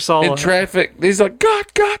dad's Never saw in that. traffic, he's like, God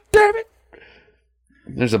damn it.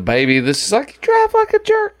 There's a baby that's just like, you drive like a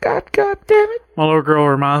jerk, God damn it. My little girl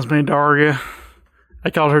reminds me of Daria. I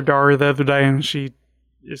called her Daria the other day, and she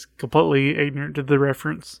is completely ignorant to the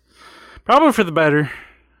reference. Probably for the better.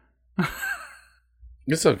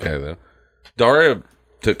 It's okay though. Daria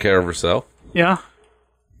took care of herself. Yeah.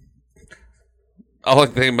 All I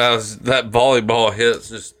can think about is that volleyball hits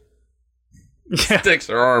just Yeah. sticks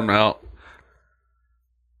her arm out.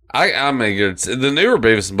 I mean, the newer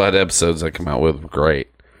Beavis and Butthead episodes they come out with were great.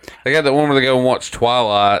 They got that one where they go and watch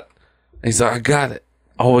Twilight. He's like, I got it.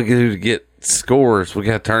 All we can do to get scores, we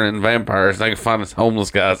got to turn into vampires. And they can find this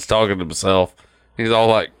homeless guy that's talking to himself. He's all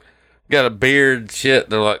like, got a beard, shit.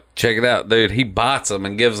 They're like, check it out, dude. He bites them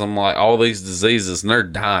and gives them like all these diseases, and they're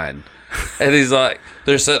dying. And he's like,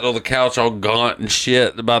 they're sitting on the couch all gaunt and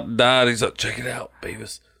shit, about to die. And he's like, check it out,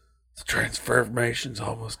 Beavis. The transformation's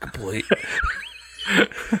almost complete.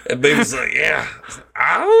 And Beavis like, yeah.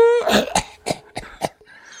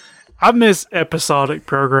 I miss episodic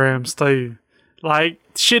programs too. Like,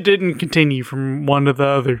 shit didn't continue from one to the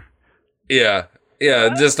other. Yeah.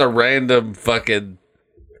 Yeah, just a random thing.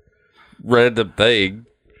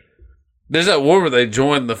 There's that one where they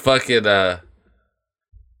join the fucking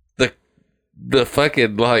the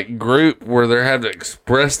fucking like group where they're having to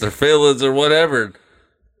express their feelings or whatever.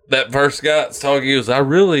 That first guy's talking, he goes, I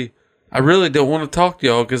really don't want to talk to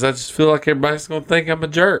y'all because I just feel like everybody's gonna think I'm a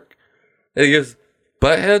jerk. And he goes,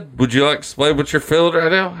 Butthead, would you like to explain what you're feeling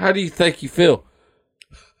right now? How do you think you feel?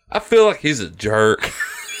 I feel like he's a jerk.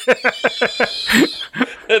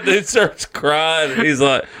 And then starts crying. And he's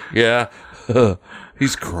like, yeah,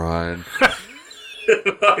 he's crying.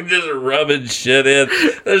 Like just rubbing shit in.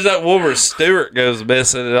 There's that one where Stuart goes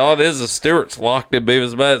missing, and all it is Stuart's locked in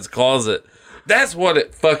Beavis Butthead's closet. That's what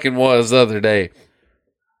it fucking was the other day.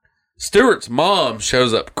 Stuart's mom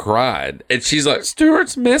shows up crying, and she's like,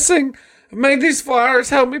 Stuart's missing. I made these flyers,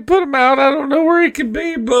 help me put him out. I don't know where he can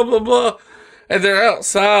be, blah, blah, blah. And they're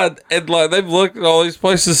outside, and like they've looked at all these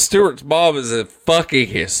places. Stuart's mom is in fucking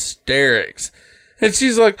hysterics. And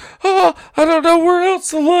she's like, oh, I don't know where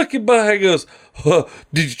else to look. And Butthead goes,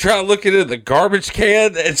 did you try looking in the garbage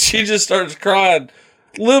can? And she just starts crying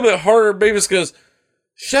a little bit harder. Beavis goes,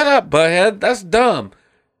 shut up, Butthead. That's dumb.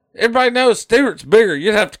 Everybody knows Stuart's bigger.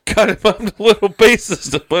 You'd have to cut him up into little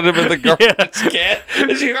pieces to put him in the garbage can.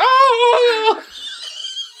 And she, oh,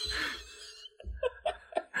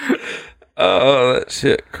 oh, that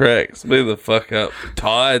shit cracks me the fuck up.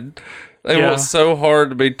 Todd. They want so hard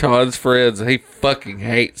to be Todd's friends, and he fucking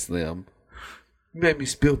hates them. You made me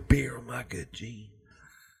spill beer on my good jeans.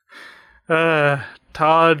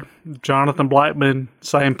 Todd, Jonathan Blackman,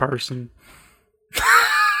 same person.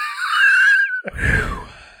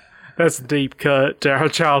 That's a deep cut to our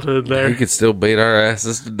childhood there. He could still beat our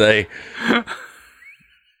asses today.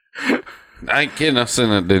 I ain't kidding. I've seen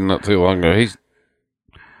that dude not too long ago.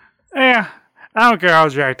 Yeah, I don't care how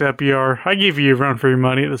jacked up you are. I give you a run for your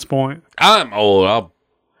money at this point. I'm old. I'll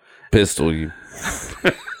pistol you.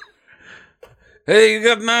 Hey, you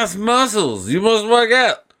got nice muscles. You must work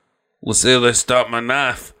out. Let's see if they stop my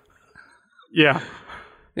knife. Yeah.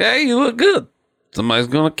 Yeah, you look good. Somebody's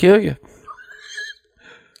gonna kill you.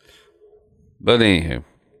 But anywho,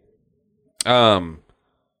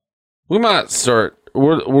 we might start.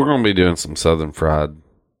 We're gonna be doing some Southern Fried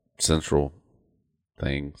Central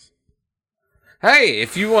things. Hey,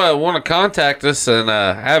 if you want to contact us and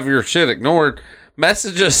have your shit ignored,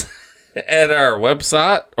 message us at our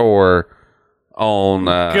website or on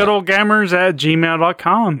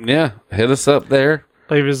goodoldgamers@gmail.com. yeah, hit us up there.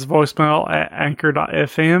 Leave us a voicemail at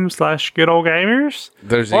anchor.fm/goodoldgamers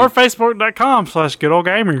There's or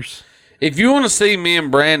facebook.com/goodoldgamers. If you want to see me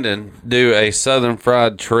and Brandon do a Southern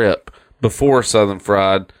Fried trip before Southern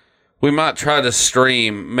Fried, we might try to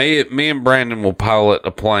stream. Me and Brandon will pilot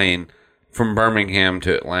a plane from Birmingham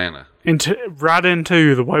to Atlanta. Right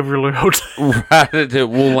into the Waverly Hotel. Right into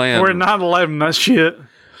we'll land. We're 9/11, that shit.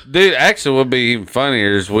 Dude, actually, what would be even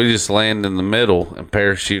funnier is we just land in the middle and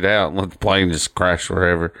parachute out and let the plane just crash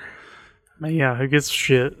wherever. Man, yeah, who gives a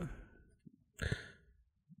shit?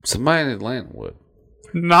 Somebody in Atlanta would.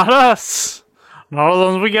 Not us. Not as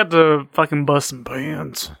long as we get to fucking busting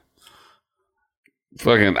pants.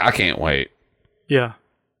 Fucking, I can't wait. Yeah.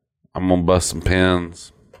 I'm gonna bust some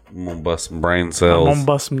pins. I'm gonna bust some brain cells. I'm gonna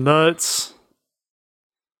bust some nuts.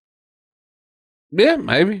 Yeah,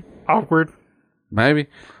 maybe. Awkward. Maybe.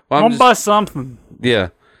 Well, I'm gonna bust something. Yeah.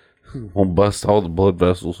 I'm gonna bust all the blood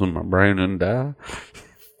vessels in my brain and die.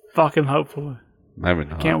 Fucking hopefully. Maybe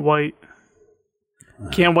not. Can't wait.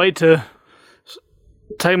 Can't wait to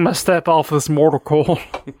take my step off this mortal coil.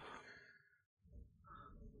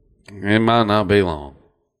 It might not be long.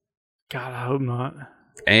 God, I hope not.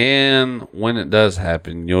 And when it does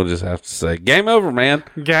happen, you'll just have to say, game over, man.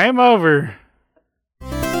 Game over.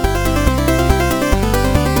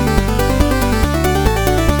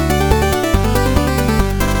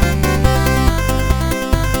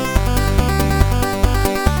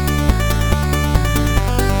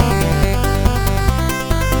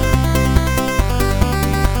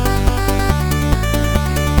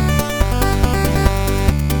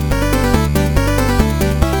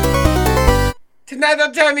 Tonight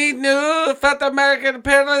on Chinese news, fat American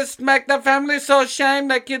imperialists make the family so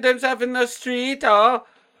ashamed they kill themselves in the street, oh.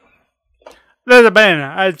 There's been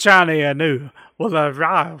a Chinese new will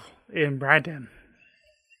arrive in Brighton.